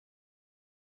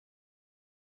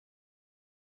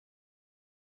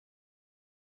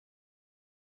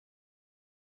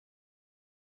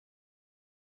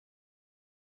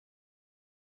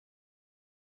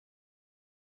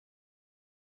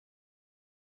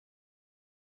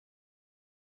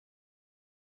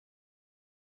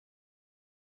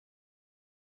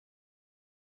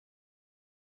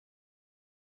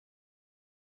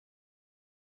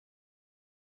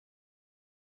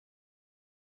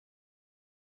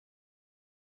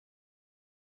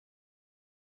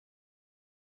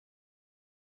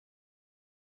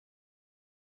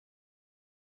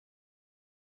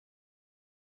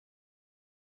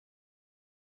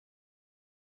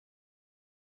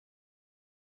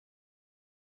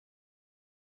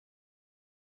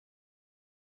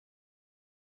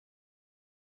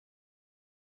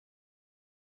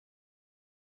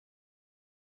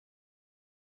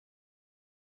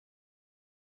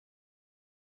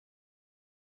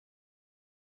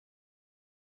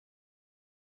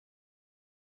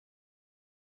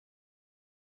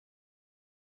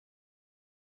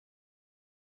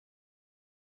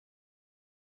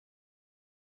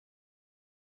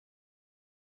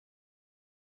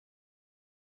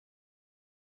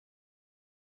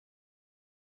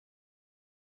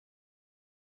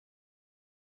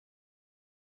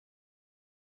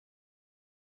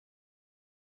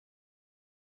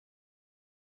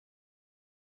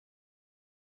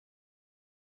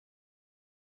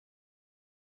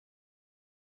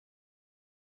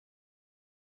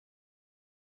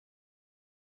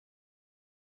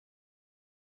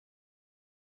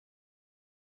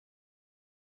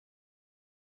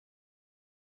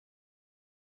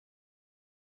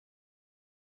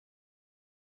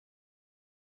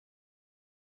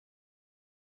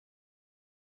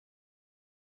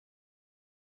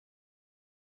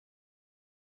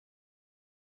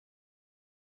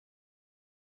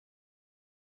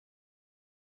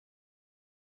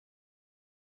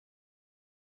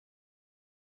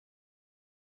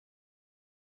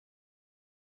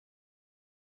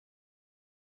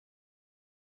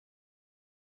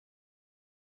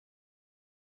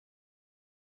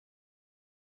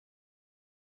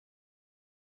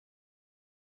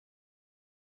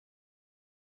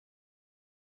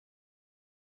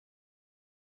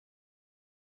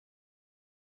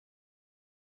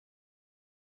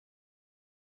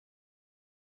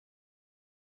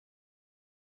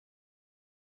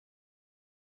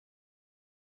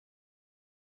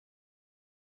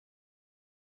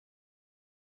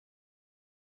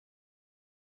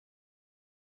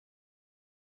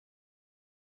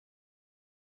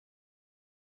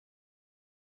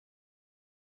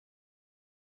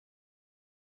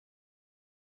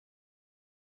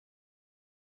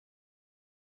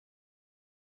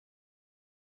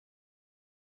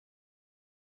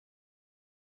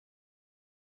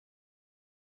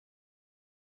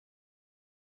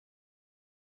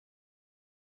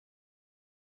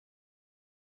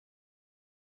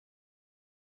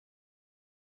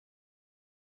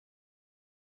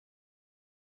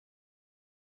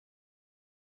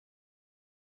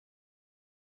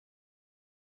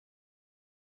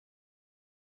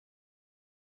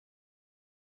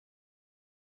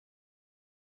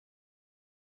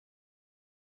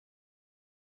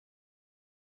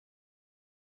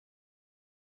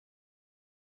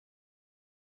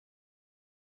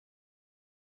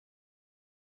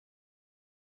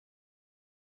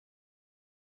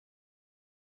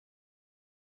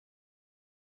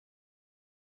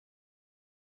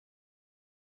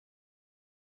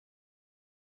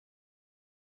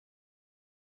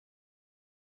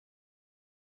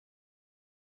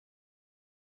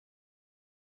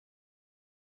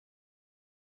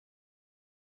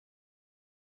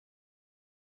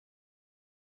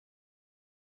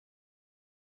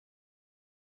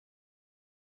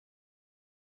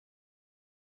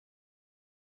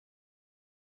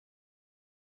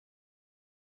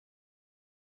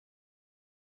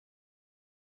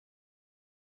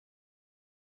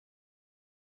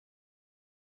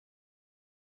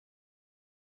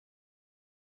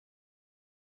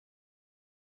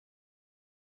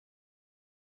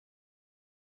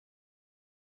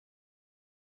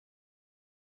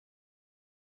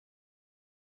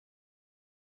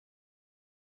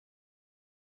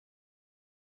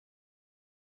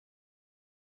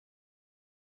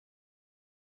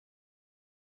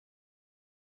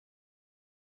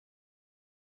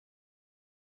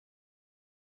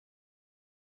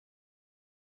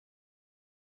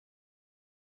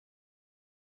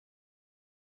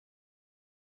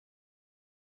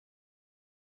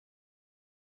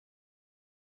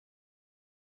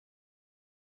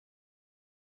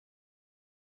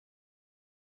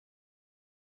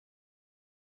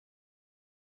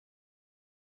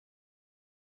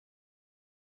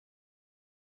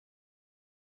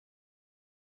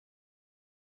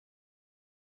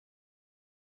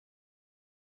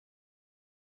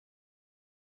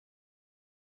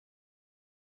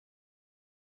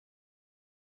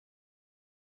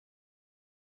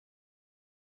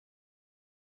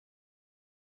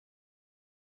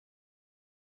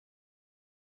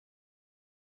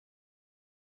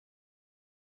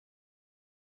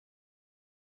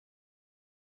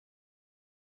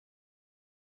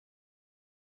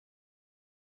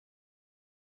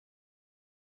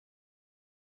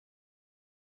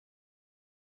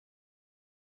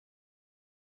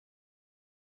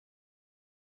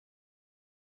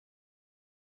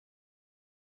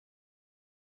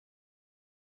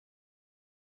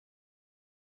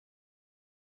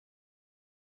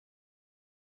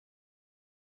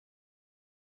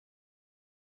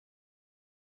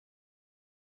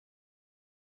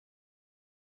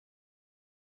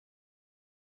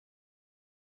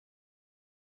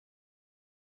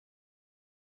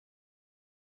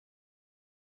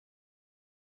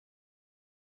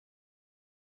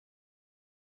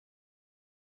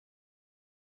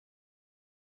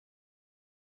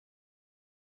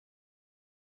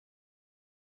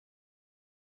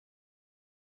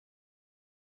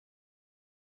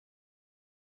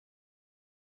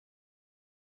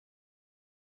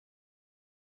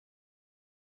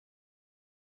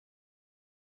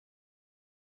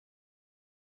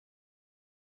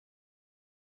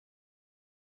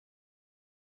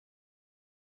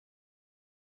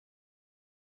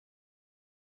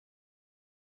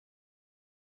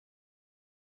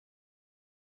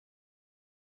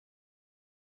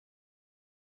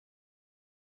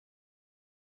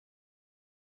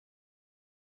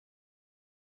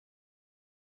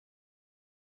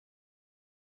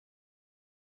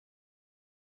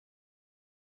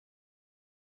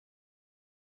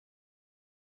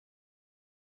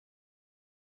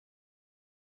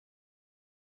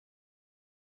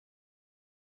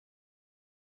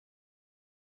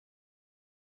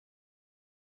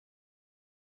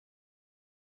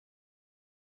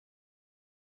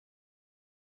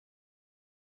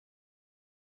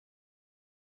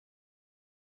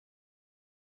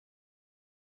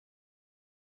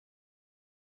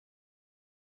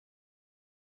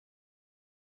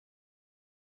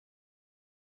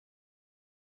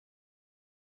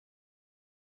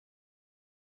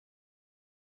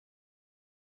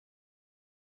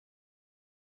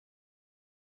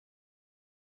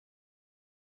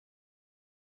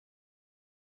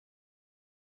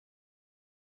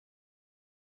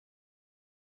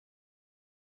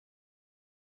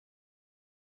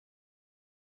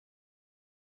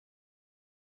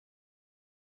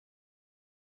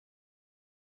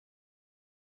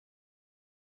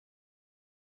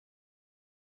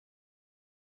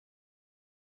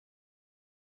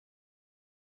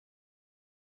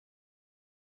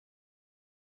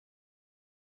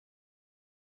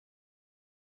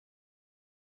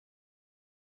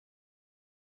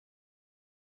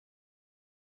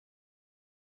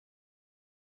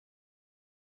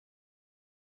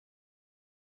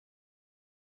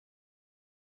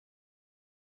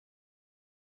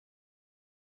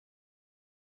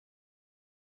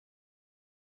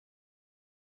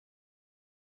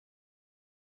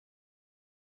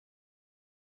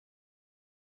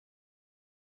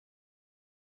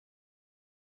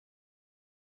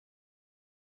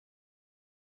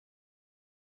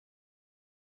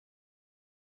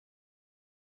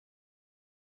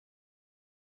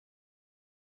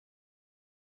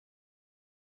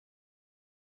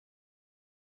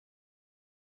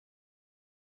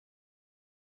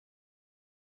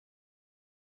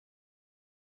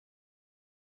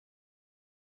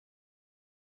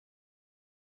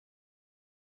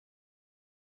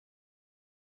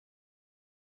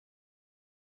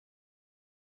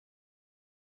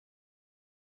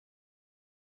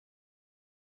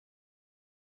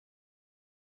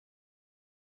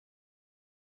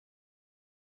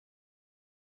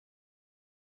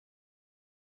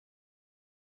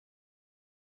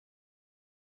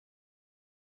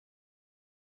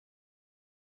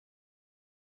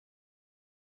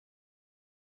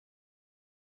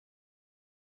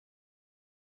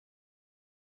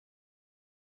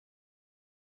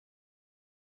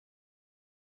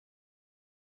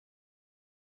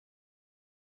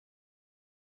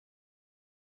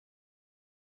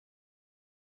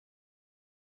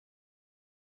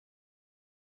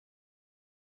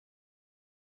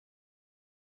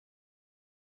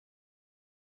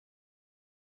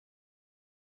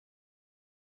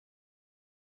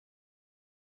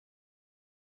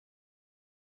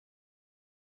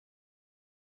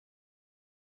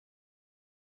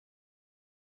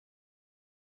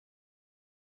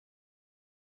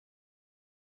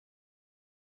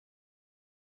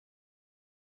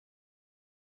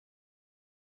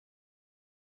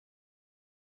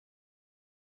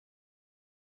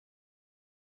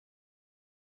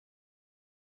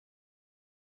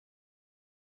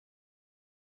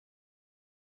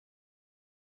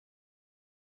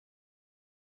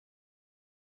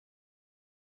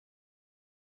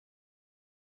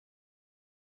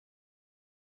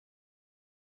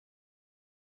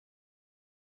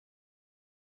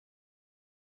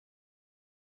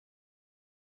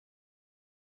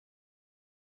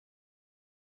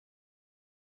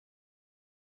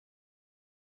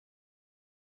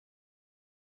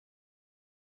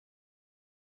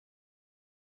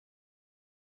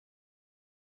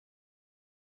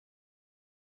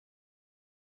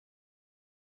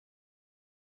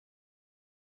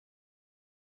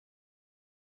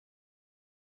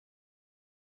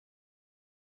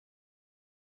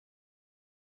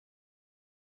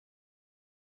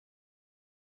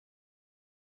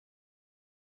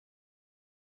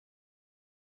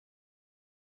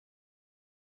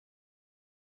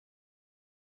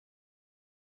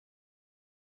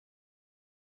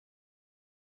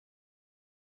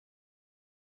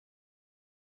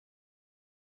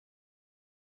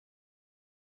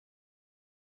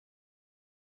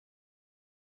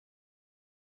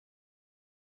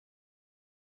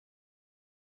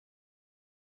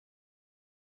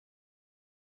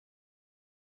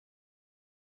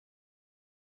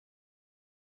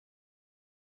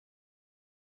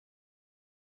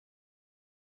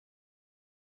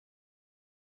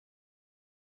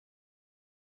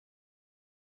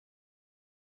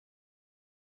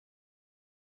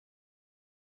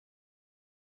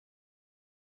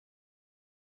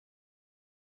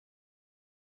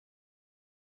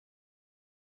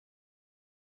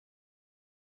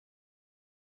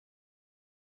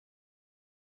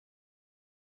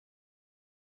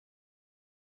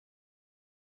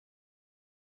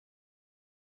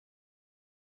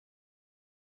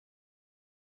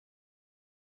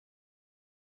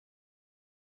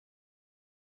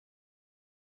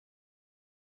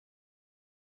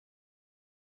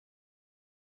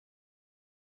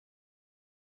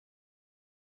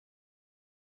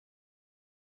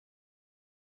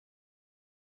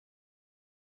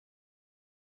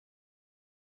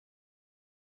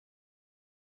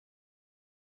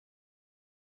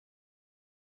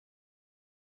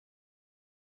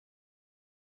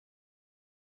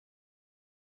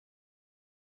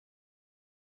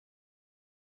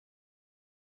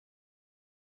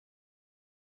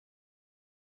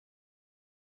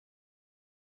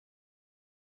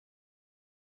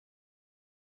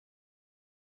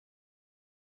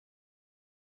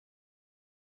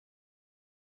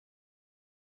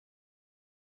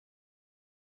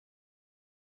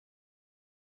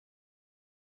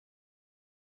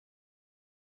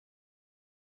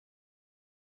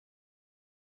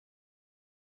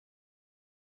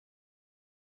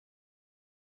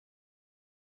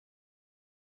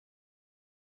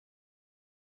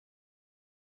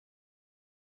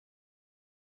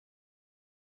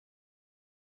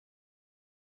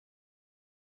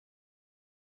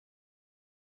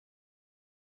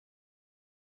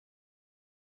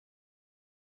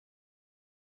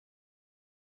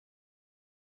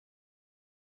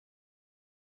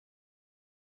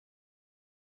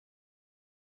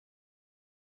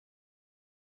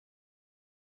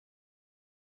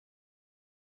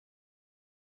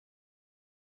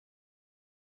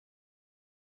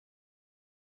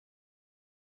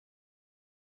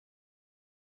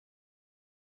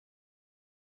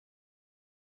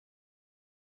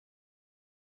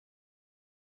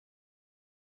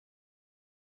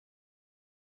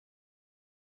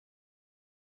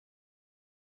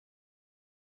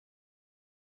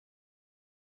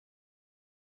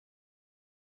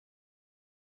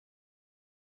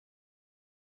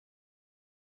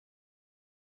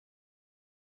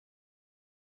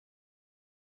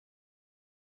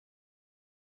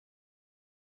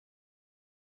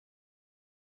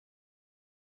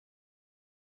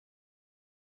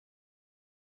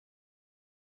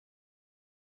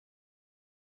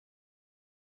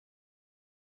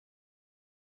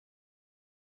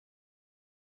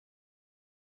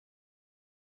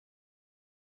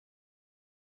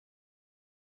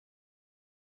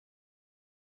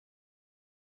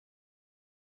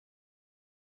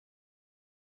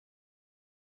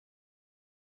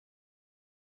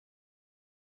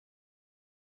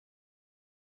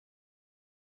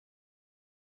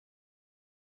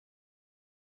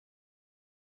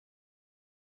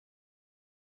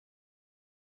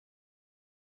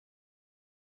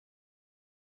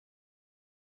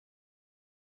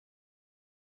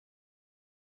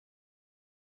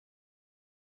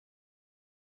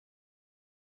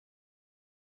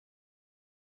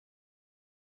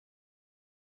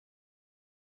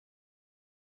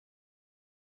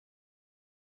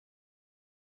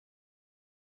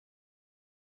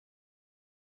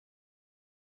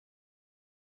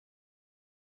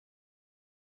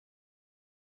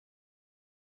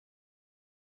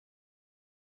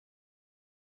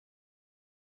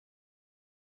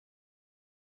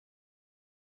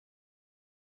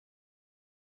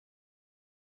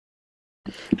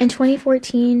 In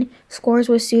 2014, Scores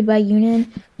was sued by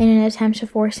Union in an attempt to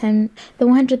force him the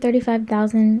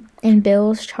 $135,000 in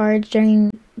bills charged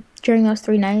during those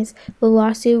 3 nights. The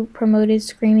lawsuit promoted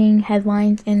screaming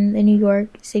headlines in the New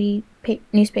York City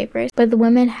newspapers, but the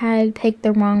women had picked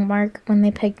the wrong mark when they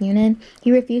picked Union.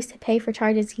 He refused to pay for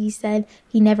charges he said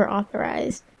he never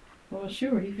authorized. Well,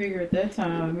 sure, he figured at that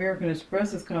time American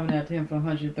Express is coming after him for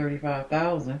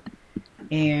 $135,000,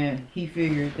 and he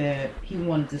figured that he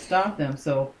wanted to stop them,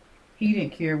 so he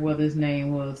didn't care whether his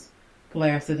name was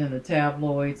plastered in the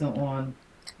tabloids or on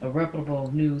a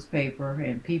reputable newspaper,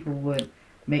 and people would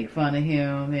make fun of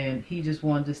him, and he just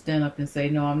wanted to stand up and say,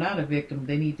 no, I'm not a victim,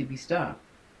 they need to be stopped,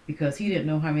 because he didn't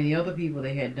know how many other people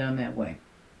they had done that way.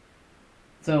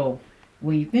 So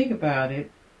when you think about it,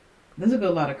 this took a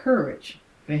lot of courage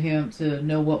for him to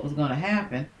know what was going to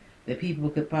happen, that people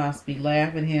could possibly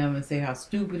laugh at him and say how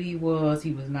stupid he was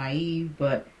naive,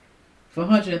 but for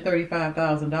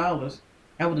 $135,000,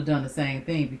 I would have done the same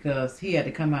thing, because he had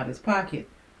to come out of his pocket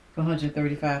for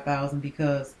 $135,000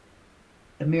 because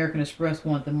American Express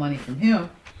wanted the money from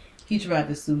him. He tried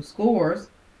to sue Scores,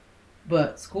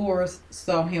 but Scores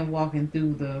saw him walking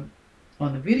through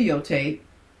on the videotape,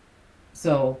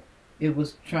 so it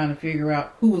was trying to figure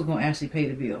out who was going to actually pay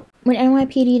the bill. When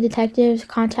NYPD detectives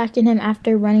contacted him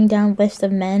after running down lists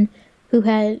of men who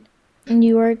had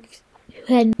New York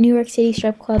City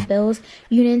strip club bills,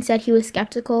 Union said he was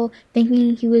skeptical,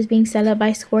 thinking he was being set up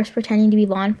by Scores pretending to be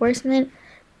law enforcement.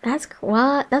 That's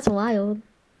wild.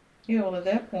 Yeah, well, at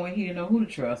that point, he didn't know who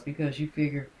to trust, because you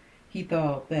figure he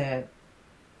thought that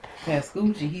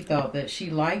Pascucci, he thought that she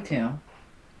liked him,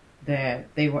 that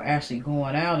they were actually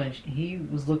going out, and he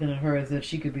was looking at her as if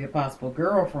she could be a possible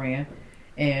girlfriend,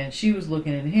 and she was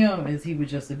looking at him as he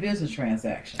was just a business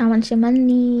transaction. I want your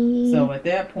money. So at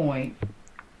that point,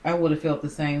 I would have felt the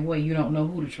same way. You don't know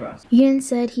who to trust. Union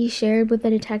said he shared with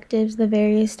the detectives the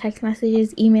various text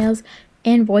messages, emails,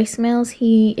 and voicemails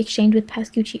he exchanged with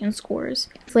Pascucci and Scores.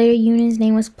 Later, Union's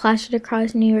name was plastered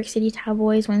across New York City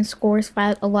tabloids when Scores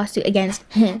filed a lawsuit against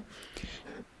him.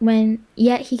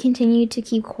 Yet he continued to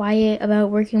keep quiet about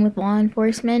working with law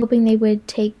enforcement, hoping they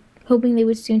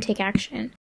would soon take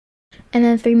action. And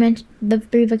then the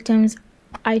three victims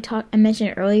I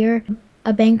mentioned earlier,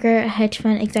 a banker, a hedge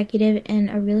fund executive, and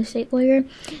a real estate lawyer,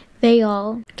 they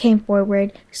all came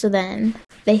forward. So then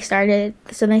they started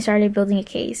building a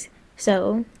case.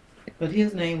 But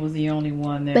his name was the only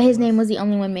one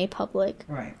made public.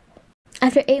 Right.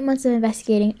 After 8 months of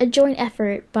investigating, a joint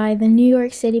effort by the New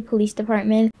York City Police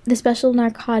Department, the Special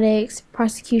Narcotics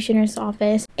Prosecutor's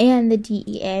Office, and the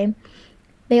DEA,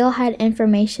 they all had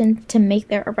information to make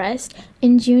their arrest.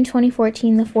 In June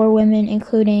 2014, the 4 women,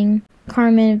 including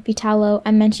Carmen Vitalo,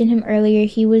 I mentioned him earlier,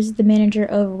 he was the manager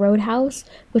of Roadhouse,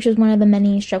 which was one of the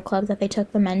many strip clubs that they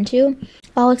took the men to,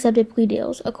 all accepted plea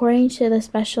deals. According to the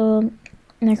Special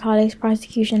Narcotics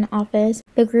Prosecution Office,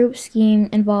 the group scheme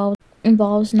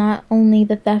involves not only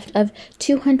the theft of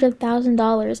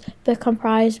 $200,000,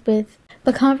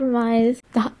 but compromise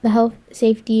the health,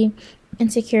 safety,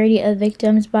 and security of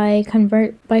victims by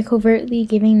covertly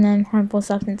giving them harmful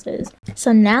substances.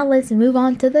 So now let's move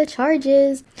on to the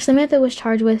charges. Samantha was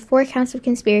charged with 4 counts of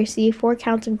conspiracy, 4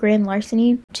 counts of grand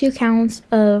larceny, 2 counts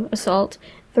of assault,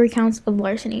 3 counts of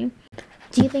larceny.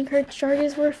 Do you think her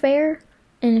charges were fair?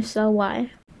 And if so,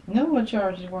 why? No, her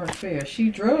charges weren't fair. She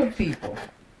drugged people.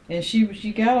 And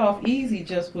she got off easy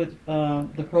just with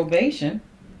the probation,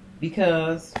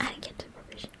 because... I didn't get to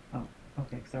probation. Oh,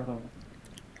 okay, start over.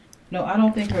 No, I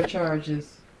don't think her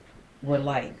charges were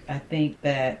light. I think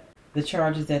that the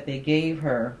charges that they gave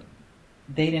her,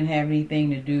 they didn't have anything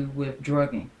to do with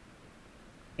drugging.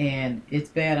 And it's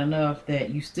bad enough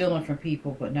that you stealing from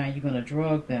people, but now you're going to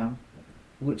drug them,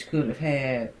 which could have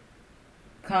had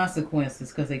consequences,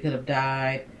 because they could have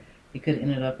died. They could have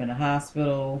ended up in a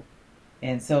hospital.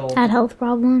 And so had health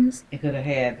problems. It could have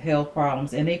had health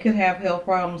problems, and they could have health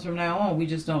problems from now on. We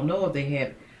just don't know if they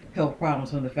had health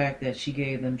problems from the fact that she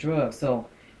gave them drugs. So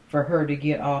for her to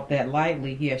get off that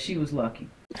lightly, yeah, she was lucky.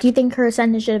 Do you think her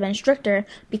sentence should have been stricter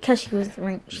because she was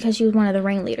one of the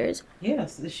ringleaders?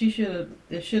 Yes, it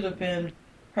should have been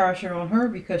harsher on her,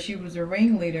 because she was a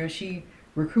ringleader. She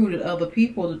recruited other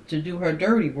people to do her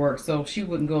dirty work, so she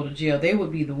wouldn't go to jail. They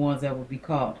would be the ones that would be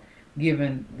caught,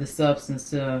 given the substance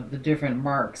to the different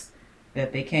marks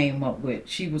that they came up with.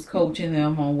 She was coaching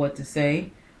them on what to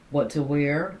say, what to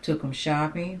wear, took them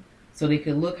shopping so they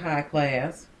could look high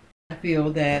class. I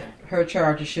feel that her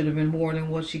charges should have been more than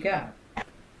what she got.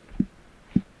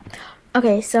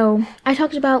 Okay, so I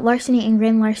talked about larceny and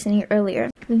grand larceny earlier.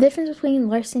 The difference between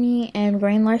larceny and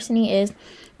grand larceny is,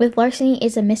 with larceny,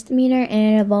 it's a misdemeanor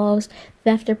and it involves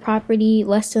theft of property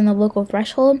less than the local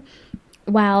threshold,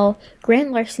 while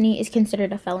grand larceny is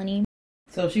considered a felony.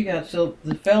 So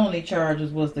the felony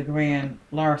charges was the grand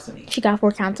larceny. She got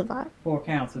 4 counts of that. 4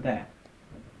 counts of that.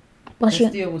 Well,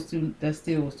 That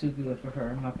still was too good for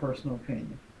her, in my personal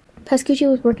opinion. Pascucci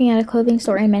was working at a clothing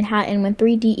store in Manhattan when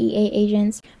 3 DEA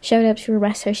agents showed up to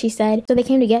arrest her. She said, "So they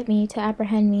came to get me, to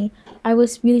apprehend me. I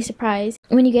was really surprised.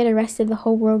 When you get arrested, the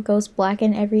whole world goes black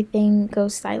and everything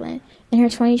goes silent." In her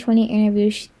 2020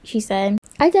 interview, she said,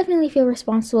 "I definitely feel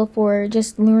responsible for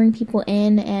just luring people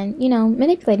in and,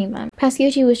 manipulating them."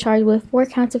 Pascucci was charged with 4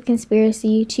 counts of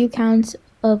conspiracy, 2 counts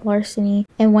of larceny,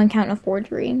 and 1 count of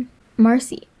forgery.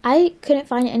 Marcy. I couldn't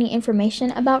find any information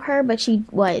about her, but she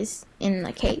was in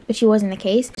the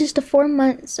case. Just the 4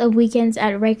 months of weekends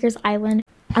at Rikers Island.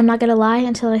 I'm not gonna lie,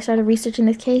 until I started researching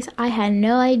this case, I had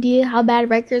no idea how bad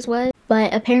Rikers was,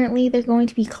 but apparently they're going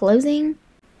to be closing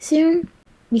soon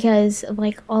because of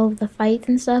all of the fights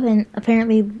and stuff, and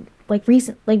apparently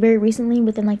very recently,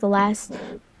 within the last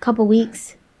couple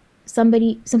weeks, some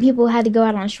people had to go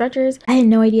out on stretchers. I had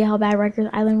no idea how bad Rikers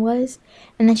Island was.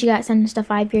 And then she got sentenced to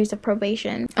 5 years of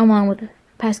probation, along with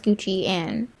Pascucci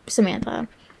and Samantha.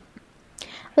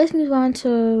 Let's move on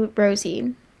to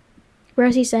Rosie.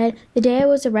 Rosie said, "The day I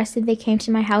was arrested, they came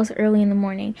to my house early in the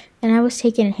morning, and I was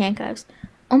taken in handcuffs.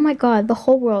 Oh my God, the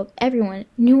whole world, everyone,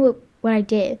 knew what I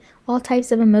did. All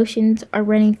types of emotions are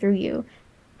running through you.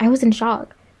 I was in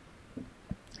shock."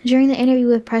 During the interview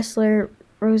with Pressler,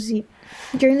 Rosie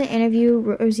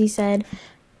said,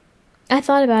 "I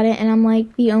thought about it, and I'm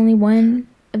like the only one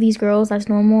of these girls that's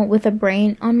normal with a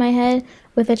brain on my head,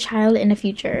 with a child and a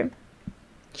future."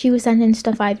 She was sentenced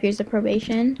to 5 years of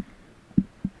probation,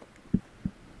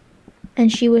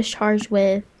 and she was charged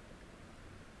with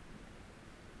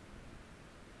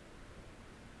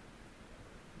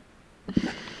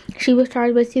She was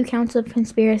charged with 2 counts of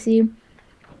conspiracy,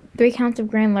 3 counts of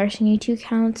grand larceny, 2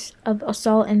 counts of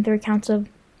assault, and 3 counts of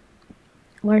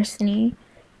larceny.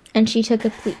 And she took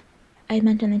a plea. I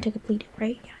mentioned they took a plea deal,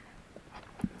 right? Yeah.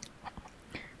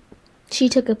 She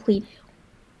took a plea deal.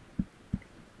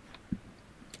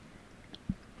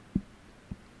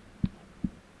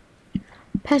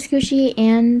 Pascucci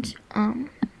and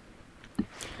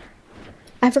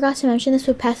I forgot to mention this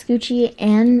with Pascucci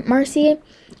and Marcy.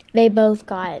 They both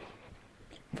got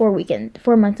 4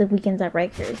 months of weekends at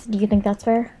Rikers. Do you think that's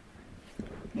fair?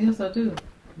 Yes, I do.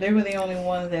 They were the only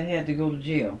ones that had to go to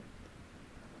jail.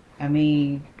 I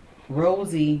mean,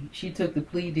 Rosie, she took the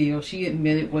plea deal. She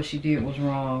admitted what she did was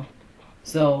wrong.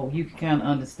 So you can kind of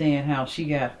understand how she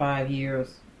got 5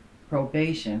 years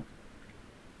probation.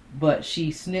 But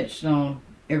she snitched on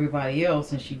everybody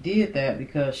else, and she did that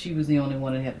because she was the only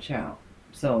one that had a child.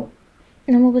 So.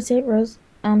 And what was it, Rose?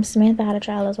 Samantha had a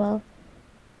child as well.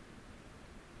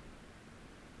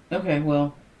 Okay,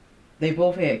 well, they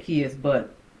both had kids,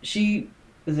 but she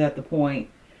is at the point,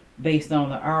 based on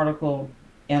the article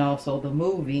and also the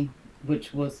movie,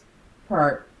 which was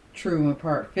part true and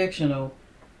part fictional,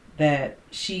 that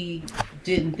she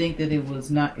didn't think that it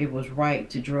was right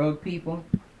to drug people.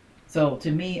 So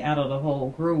to me, out of the whole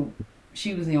group,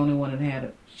 she was the only one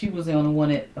that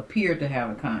appeared to have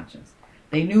a conscience.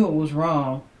 They knew it was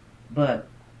wrong, but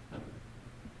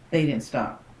they didn't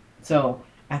stop. So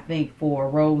I think for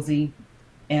Rosie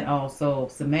and also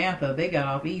Samantha, they got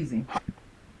off easy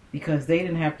because they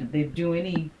didn't have to do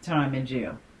any time in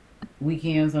jail,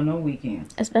 weekends or no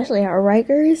weekends. Especially our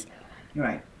Rikers.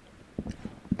 Right.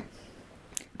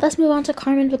 Let's move on to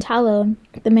Carmen Vitalo,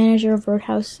 the manager of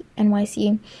Roadhouse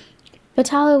NYC.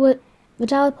 Carmen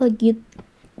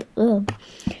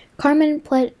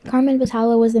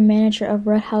Vitalo was the manager of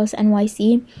Roadhouse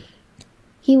NYC.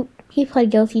 He pled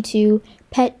guilty to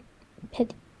petty.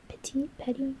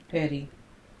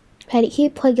 He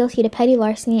pled guilty to petty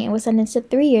larceny and was sentenced to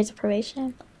 3 years of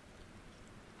probation.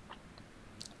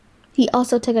 He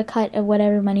also took a cut of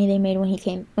whatever money they made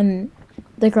when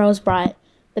the girls brought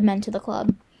the men to the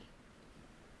club.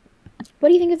 What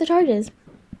do you think of the charges?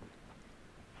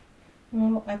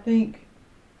 Well, I think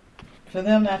for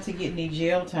them not to get any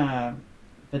jail time,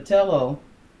 Vitello,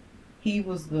 he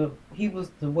was the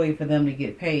way for them to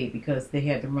get paid because they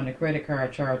had to run the credit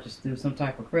card charges through some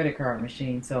type of credit card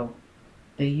machine. So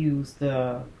they used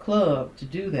the club to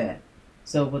do that.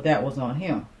 So, but that was on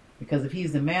him because if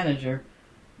he's the manager,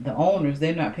 the owners,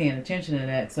 they're not paying attention to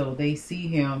that. So they see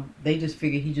him, they just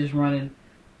figure he's just running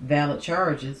valid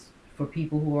charges for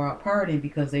people who are out partying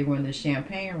because they were in the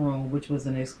champagne room, which was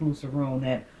an exclusive room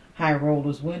that high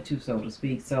rollers went to, so to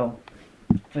speak. So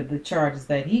for the charges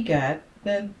that he got,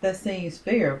 then that seems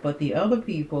fair. But the other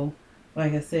people,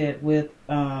 like I said, with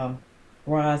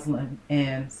Rosalind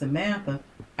and Samantha,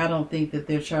 I don't think that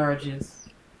their charges,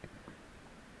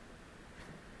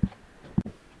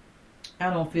 I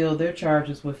don't feel their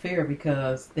charges were fair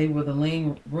because they were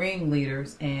the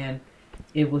ringleaders and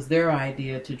it was their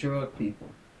idea to drug people.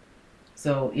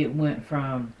 So it went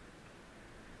from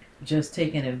just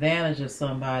taking advantage of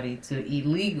somebody to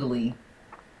illegally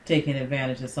taking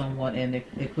advantage of someone, and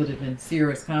there could have been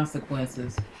serious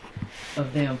consequences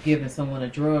of them giving someone a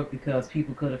drug because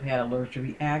people could have had allergic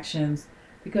reactions.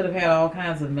 They could have had all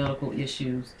kinds of medical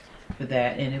issues for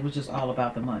that, and it was just all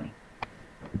about the money.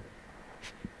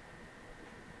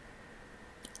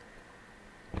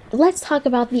 Let's talk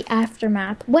about the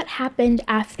aftermath. What happened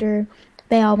after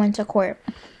they all went to court?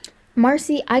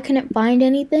 Marcy, I couldn't find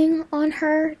anything on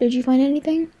her. Did you find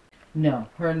anything? No,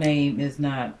 her name is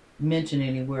not mentioned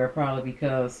anywhere, probably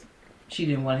because she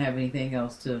didn't want to have anything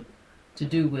else to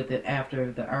do with it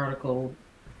after the article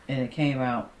and it came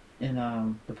out in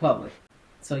the public.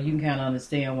 So you can kind of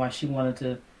understand why she wanted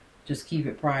to just keep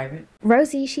it private.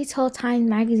 Rosie, she told Time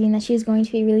magazine that she was going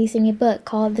to be releasing a book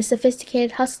called The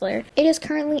Sophisticated Hustler. It is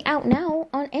currently out now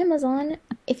on Amazon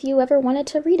if you ever wanted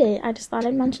to read it. I just thought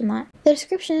I'd mention that. The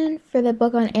description for the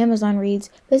book on Amazon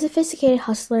reads, The Sophisticated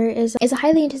Hustler is a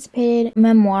highly anticipated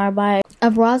memoir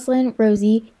of Rosalind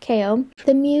Rosie Ko,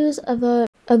 the muse of the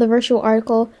virtual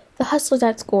article The Hustlers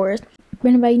at Scores,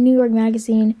 written by New York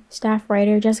Magazine staff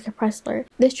writer Jessica Pressler.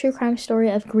 This true crime story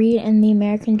of greed and the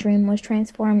American dream was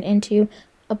transformed into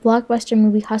a blockbuster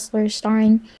movie, Hustlers,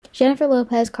 starring Jennifer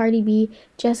Lopez, Cardi B,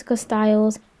 Jessica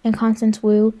Stiles, and Constance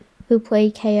Wu, who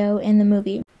played Ko in the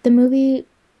movie. The movie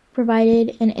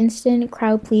provided an instant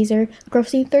crowd pleaser,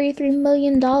 grossing $33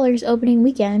 million opening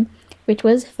weekend, which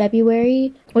was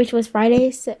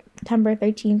Friday, September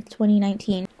 13th,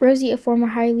 2019. Rosie, a former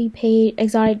highly paid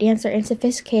exotic dancer and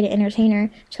sophisticated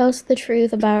entertainer, tells the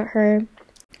truth about her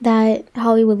that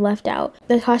Hollywood left out.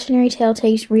 The cautionary tale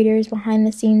takes readers behind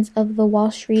the scenes of the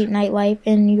Wall Street nightlife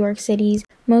in New York City's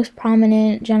most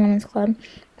prominent gentlemen's club,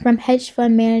 from hedge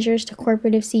fund managers to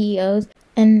corporate CEOs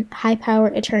and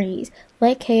high-powered attorneys.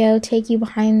 Let Ko take you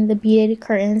behind the beaded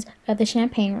curtains of the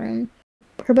champagne room.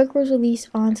 Her book was released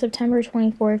on September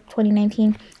 24th,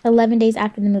 2019, 11 days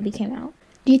after the movie came out.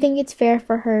 Do you think it's fair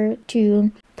for her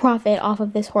to profit off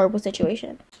of this horrible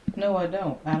situation? No, I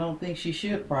don't. I don't think she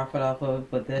should profit off of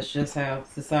it, but that's just how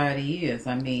society is.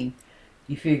 I mean,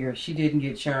 you figure she didn't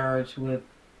get charged with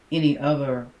any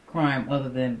other crime other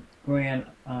than grand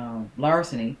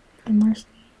larceny. And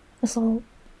larceny.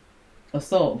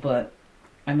 Assault, but,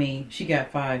 I mean, she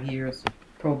got 5 years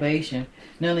probation.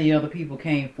 None of the other people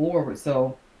came forward,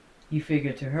 so you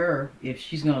figure to her, if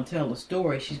she's going to tell the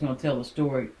story, she's going to tell the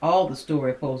story, all the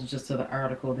story opposed just to the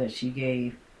article that she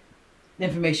gave, the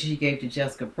information she gave to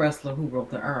Jessica Pressler, who wrote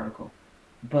the article.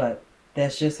 But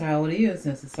that's just how it is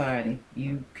in society.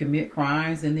 You commit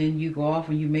crimes and then you go off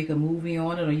and you make a movie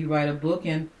on it, or you write a book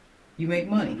and you make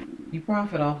money. You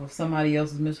profit off of somebody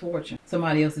else's misfortune,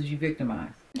 somebody else's you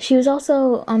victimize. She was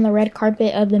also on the red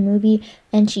carpet of the movie,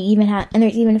 and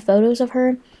there's even photos of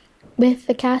her with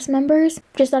the cast members.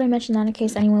 Just thought I'd mention that in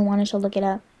case anyone wanted to look it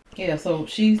up. Yeah, so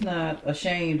she's not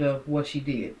ashamed of what she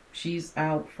did. She's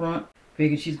out front,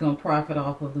 figuring she's going to profit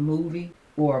off of the movie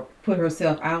or put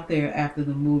herself out there after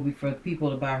the movie for people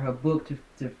to buy her book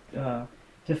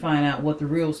to find out what the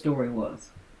real story was.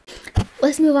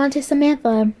 Let's move on to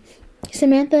Samantha.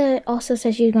 Samantha also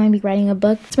said she was going to be writing a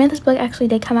book. Samantha's book actually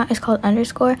did come out. It's called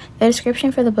Underscore. The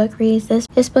description for the book reads,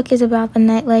 This book is about the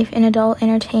nightlife and adult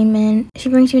entertainment. She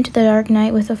brings you into the dark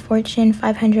night with a Fortune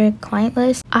 500 client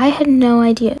list. I had no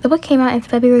idea. The book came out on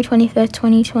February 25th,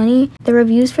 2020. The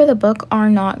reviews for the book are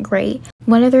not great.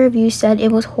 One of the reviews said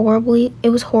it was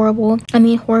horrible. I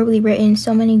mean, horribly written.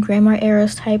 So many grammar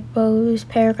errors, typos,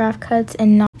 paragraph cuts,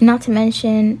 and not to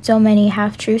mention so many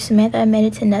half-truths. Samantha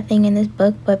admitted to nothing in this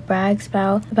book but brags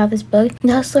about this book.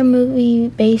 The Hustler movie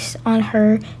based on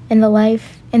her and the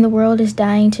life and the world is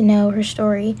dying to know her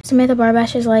story. Samantha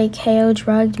Barbashes like Ko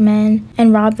drugged men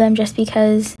and robbed them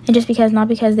not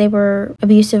because they were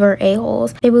abusive or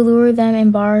a-holes. They would lure them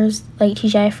in bars like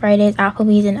TGI Fridays,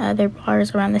 Applebee's, and other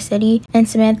bars around the city. And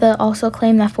Samantha also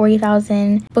claimed that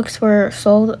 40,000 books were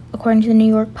sold according to the New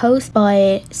York Post,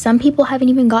 but some people haven't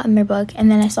even gotten their book.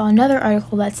 And then I saw another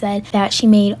article that said that she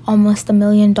made almost $1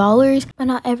 million, but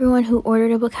not everyone who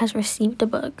ordered a book has received a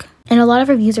book. And a lot of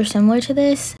reviews are similar to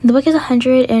this. The book is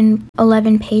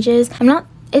 111 pages.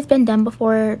 It's been done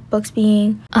before, books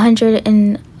being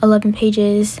 111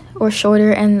 pages or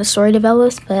shorter and the story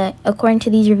develops, but according to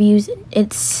these reviews,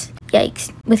 it's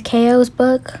yikes. With Ko's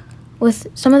book, with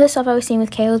some of the stuff I was seeing with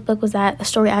Kayla's book was that the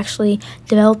story actually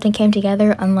developed and came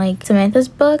together, unlike Samantha's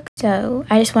book. So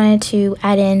I just wanted to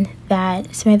add in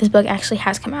that Samantha's book actually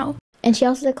has come out. And she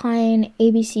also declined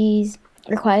ABC's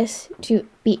request to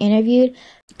be interviewed,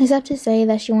 except to say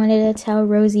that she wanted to tell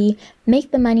Rosie,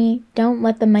 make the money, don't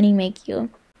let the money make you.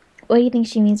 What do you think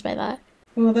she means by that?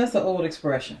 Well, that's an old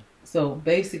expression. So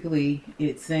basically,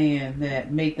 it's saying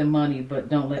that make the money, but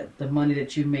don't let the money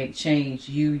that you make change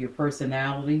you, your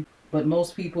personality. But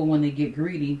most people, when they get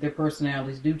greedy, their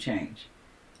personalities do change.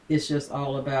 It's just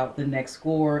all about the next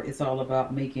score. It's all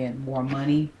about making more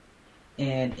money.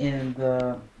 And in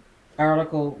the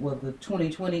article with the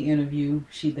 2020 interview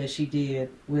she did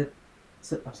with,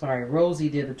 Rosie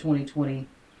did the 2020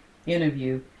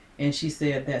 interview, and she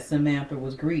said that Samantha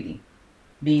was greedy,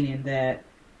 meaning that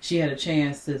she had a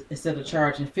chance to, instead of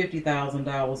charging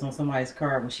 $50,000 on somebody's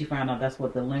card when she found out that's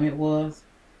what the limit was,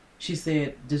 she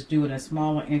said just do it in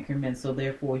smaller increments so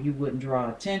therefore you wouldn't draw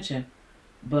attention.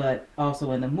 But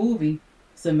also in the movie,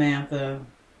 Samantha,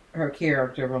 her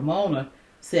character Ramona,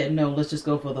 said no, let's just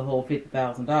go for the whole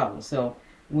 $50,000. So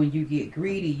when you get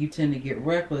greedy, you tend to get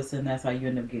reckless, and that's how you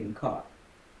end up getting caught.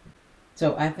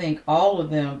 So I think all of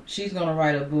them, she's going to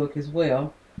write a book as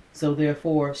well. So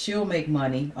therefore, she'll make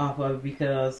money off of it,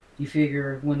 because you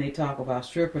figure when they talk about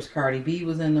strippers, Cardi B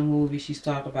was in the movie. She's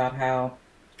talked about how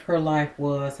her life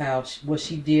was, what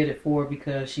she did it for,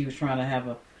 because she was trying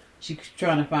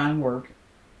to find work,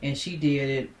 and she did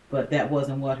it, but that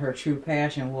wasn't what her true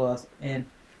passion was, and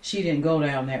she didn't go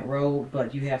down that road.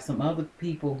 But you have some other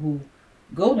people who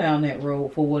go down that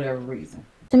road for whatever reason.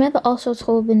 Samantha also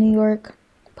told the New York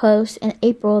Post in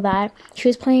April that she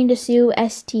was planning to sue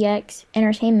STX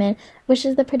Entertainment, which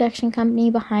is the production company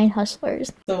behind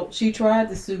Hustlers. So she tried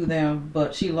to sue them,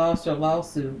 but she lost her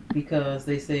lawsuit because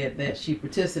they said that she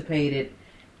participated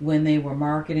when they were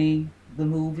marketing the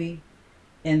movie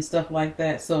and stuff like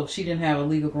that. So she didn't have a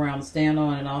legal ground to stand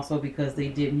on, and also because they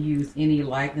didn't use any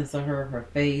likeness of her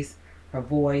face, her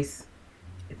voice,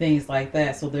 things like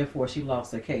that. So therefore she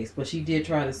lost her case. But she did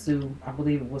try to sue, I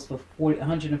believe it was for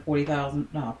 $140,000,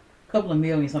 no, a couple of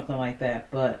million, something like that.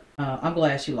 But I'm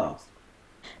glad she lost.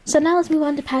 So now let's move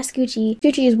on to Pascucci.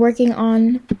 Pascucci is working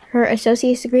on her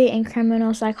associate's degree in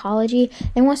criminal psychology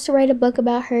and wants to write a book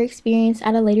about her experience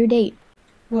at a later date.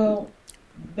 Well,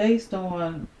 based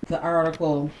on the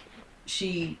article,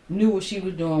 she knew what she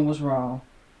was doing was wrong,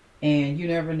 and you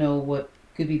never know what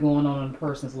could be going on in a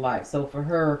person's life. So for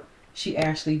her, she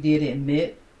actually did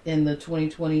admit in the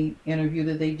 2020 interview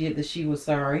that they did that she was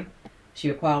sorry. She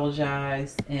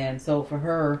apologized, and so for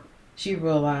her, she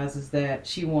realizes that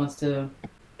she wants to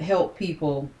help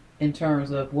people in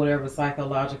terms of whatever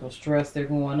psychological stress they're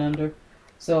going under.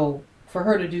 So for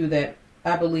her to do that,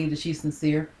 I believe that she's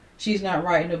sincere. She's not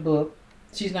writing a book.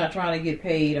 She's not trying to get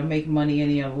paid or make money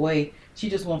any other way. She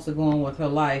just wants to go on with her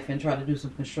life and try to do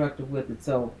some constructive with it.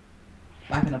 So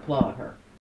I can applaud her.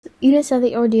 Eunice said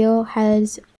the ordeal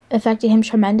has affected him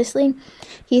tremendously.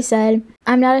 He said,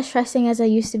 "I'm not as trusting as I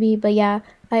used to be, but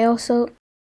I also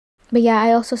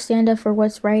stand up for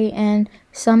what's right, and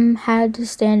some had to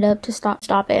stand up to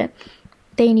stop it.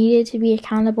 They needed to be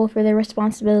accountable for their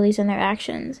responsibilities and their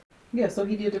actions." Yeah, so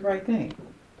he did the right thing.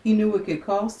 He knew it could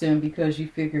cost him, because you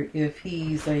figure if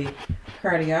he's a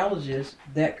cardiologist,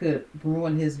 that could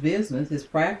ruin his business, his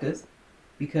practice,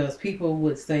 because people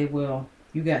would say, well,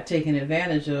 you got taken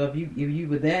advantage of. If you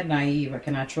were that naive,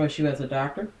 can I trust you as a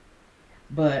doctor?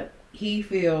 But he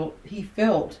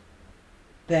felt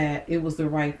that it was the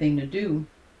right thing to do.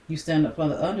 You stand up for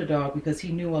the underdog, because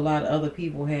he knew a lot of other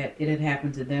people it had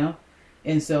happened to them.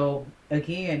 And so,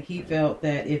 again, he felt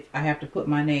that if I have to put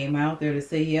my name out there to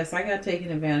say, yes, I got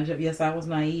taken advantage of, yes, I was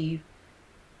naive,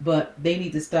 but they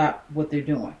need to stop what they're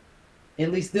doing.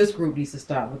 At least this group needs to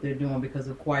stop what they're doing, because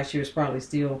I'm quite sure it's probably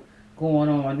still going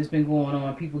on. It's been going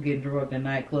on. People getting drugged in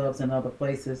nightclubs and other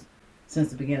places since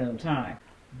the beginning of time.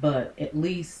 But at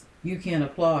least you can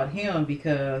applaud him,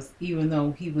 because even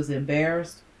though he was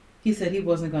embarrassed, he said he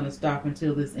wasn't going to stop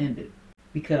until this ended,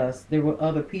 because there were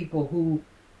other people who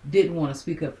didn't want to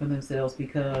speak up for themselves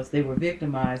because they were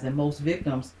victimized, and most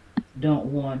victims don't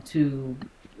want to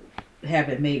have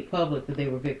it made public that they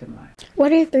were victimized.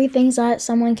 What are 3 things that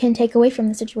someone can take away from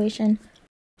the situation?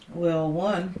 Well,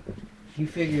 one, you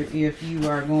figure if you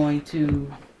are going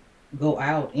to go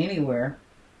out anywhere,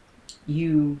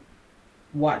 you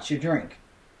watch your drink.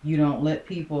 You don't let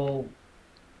people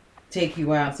take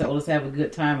you out and say, oh, let's have a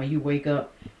good time, and you wake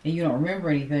up and you don't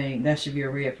remember anything. That should be a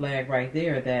red flag right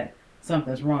there that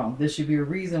something's wrong. There should be a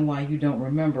reason why you don't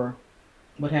remember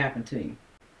what happened to you.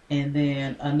 And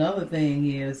then another thing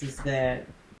is that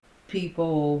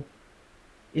people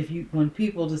when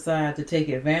people decide to take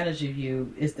advantage of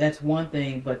you, that's one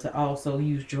thing, but to also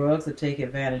use drugs to take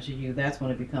advantage of you, that's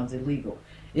when it becomes illegal.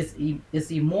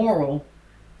 It's immoral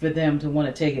for them to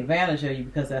want to take advantage of you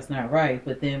because that's not right.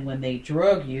 But then when they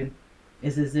drug you,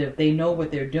 it's as if they know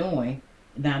what they're doing.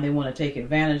 Now they want to take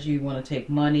advantage of you, want to take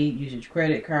money, use your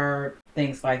credit card,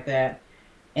 things like that.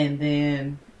 And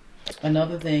then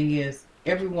another thing is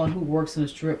everyone who works in a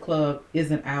strip club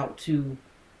isn't out to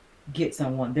get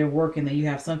someone. They're working, and you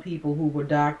have some people who were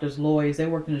doctors, lawyers, they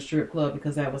worked in a strip club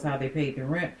because that was how they paid their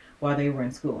rent while they were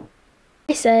in school.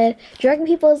 I said drugging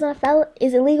people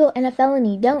is illegal and a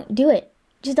felony. Don't do it.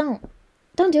 Just don't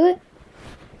do it.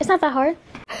 It's not that hard.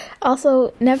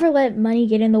 Also, never let money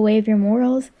get in the way of your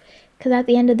morals, because at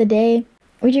the end of the day,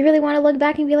 would you really want to look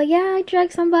back and be like, yeah, I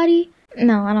drugged somebody?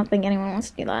 No, I don't think anyone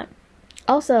wants to do that.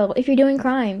 Also, if you're doing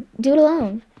crime, do it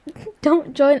alone.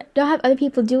 Don't have other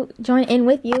people join in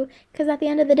with you, because at the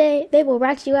end of the day, they will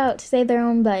rat you out to save their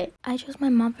own butt. I chose my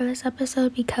mom for this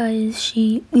episode because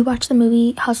we watched the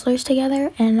movie Hustlers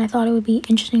together, and I thought it would be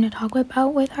interesting to talk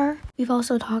about with her. We've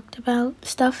also talked about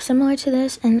stuff similar to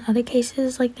this and other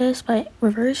cases like this, but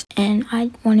reversed, and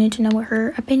I wanted to know what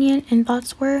her opinion and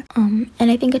thoughts were. And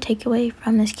I think a takeaway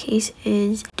from this case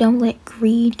is don't let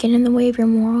greed get in the way of your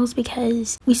morals,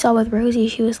 because we saw with Rosie,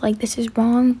 she was like, this is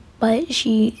wrong, but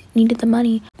she needed the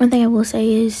money. One thing I will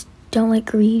say is don't let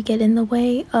greed get in the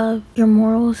way of your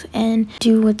morals and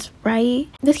do what's right.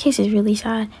 This case is really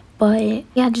sad, but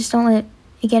yeah, just don't let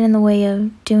it get in the way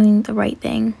of doing the right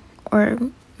thing or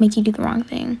make you do the wrong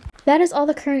thing. That is all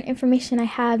the current information I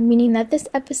have, meaning that this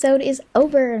episode is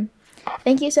over.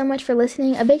 Thank you so much for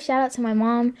listening. A big shout out to my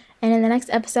mom, and in the next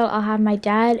episode I'll have my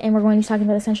dad, and we're going to be talking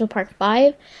about Central Park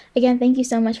 5. Again, thank you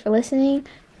so much for listening.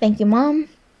 Thank you, Mom.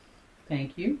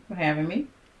 Thank you for having me.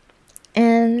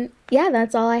 And yeah,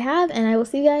 that's all I have, and I will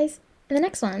see you guys in the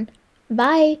next one.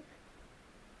 Bye.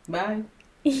 Bye.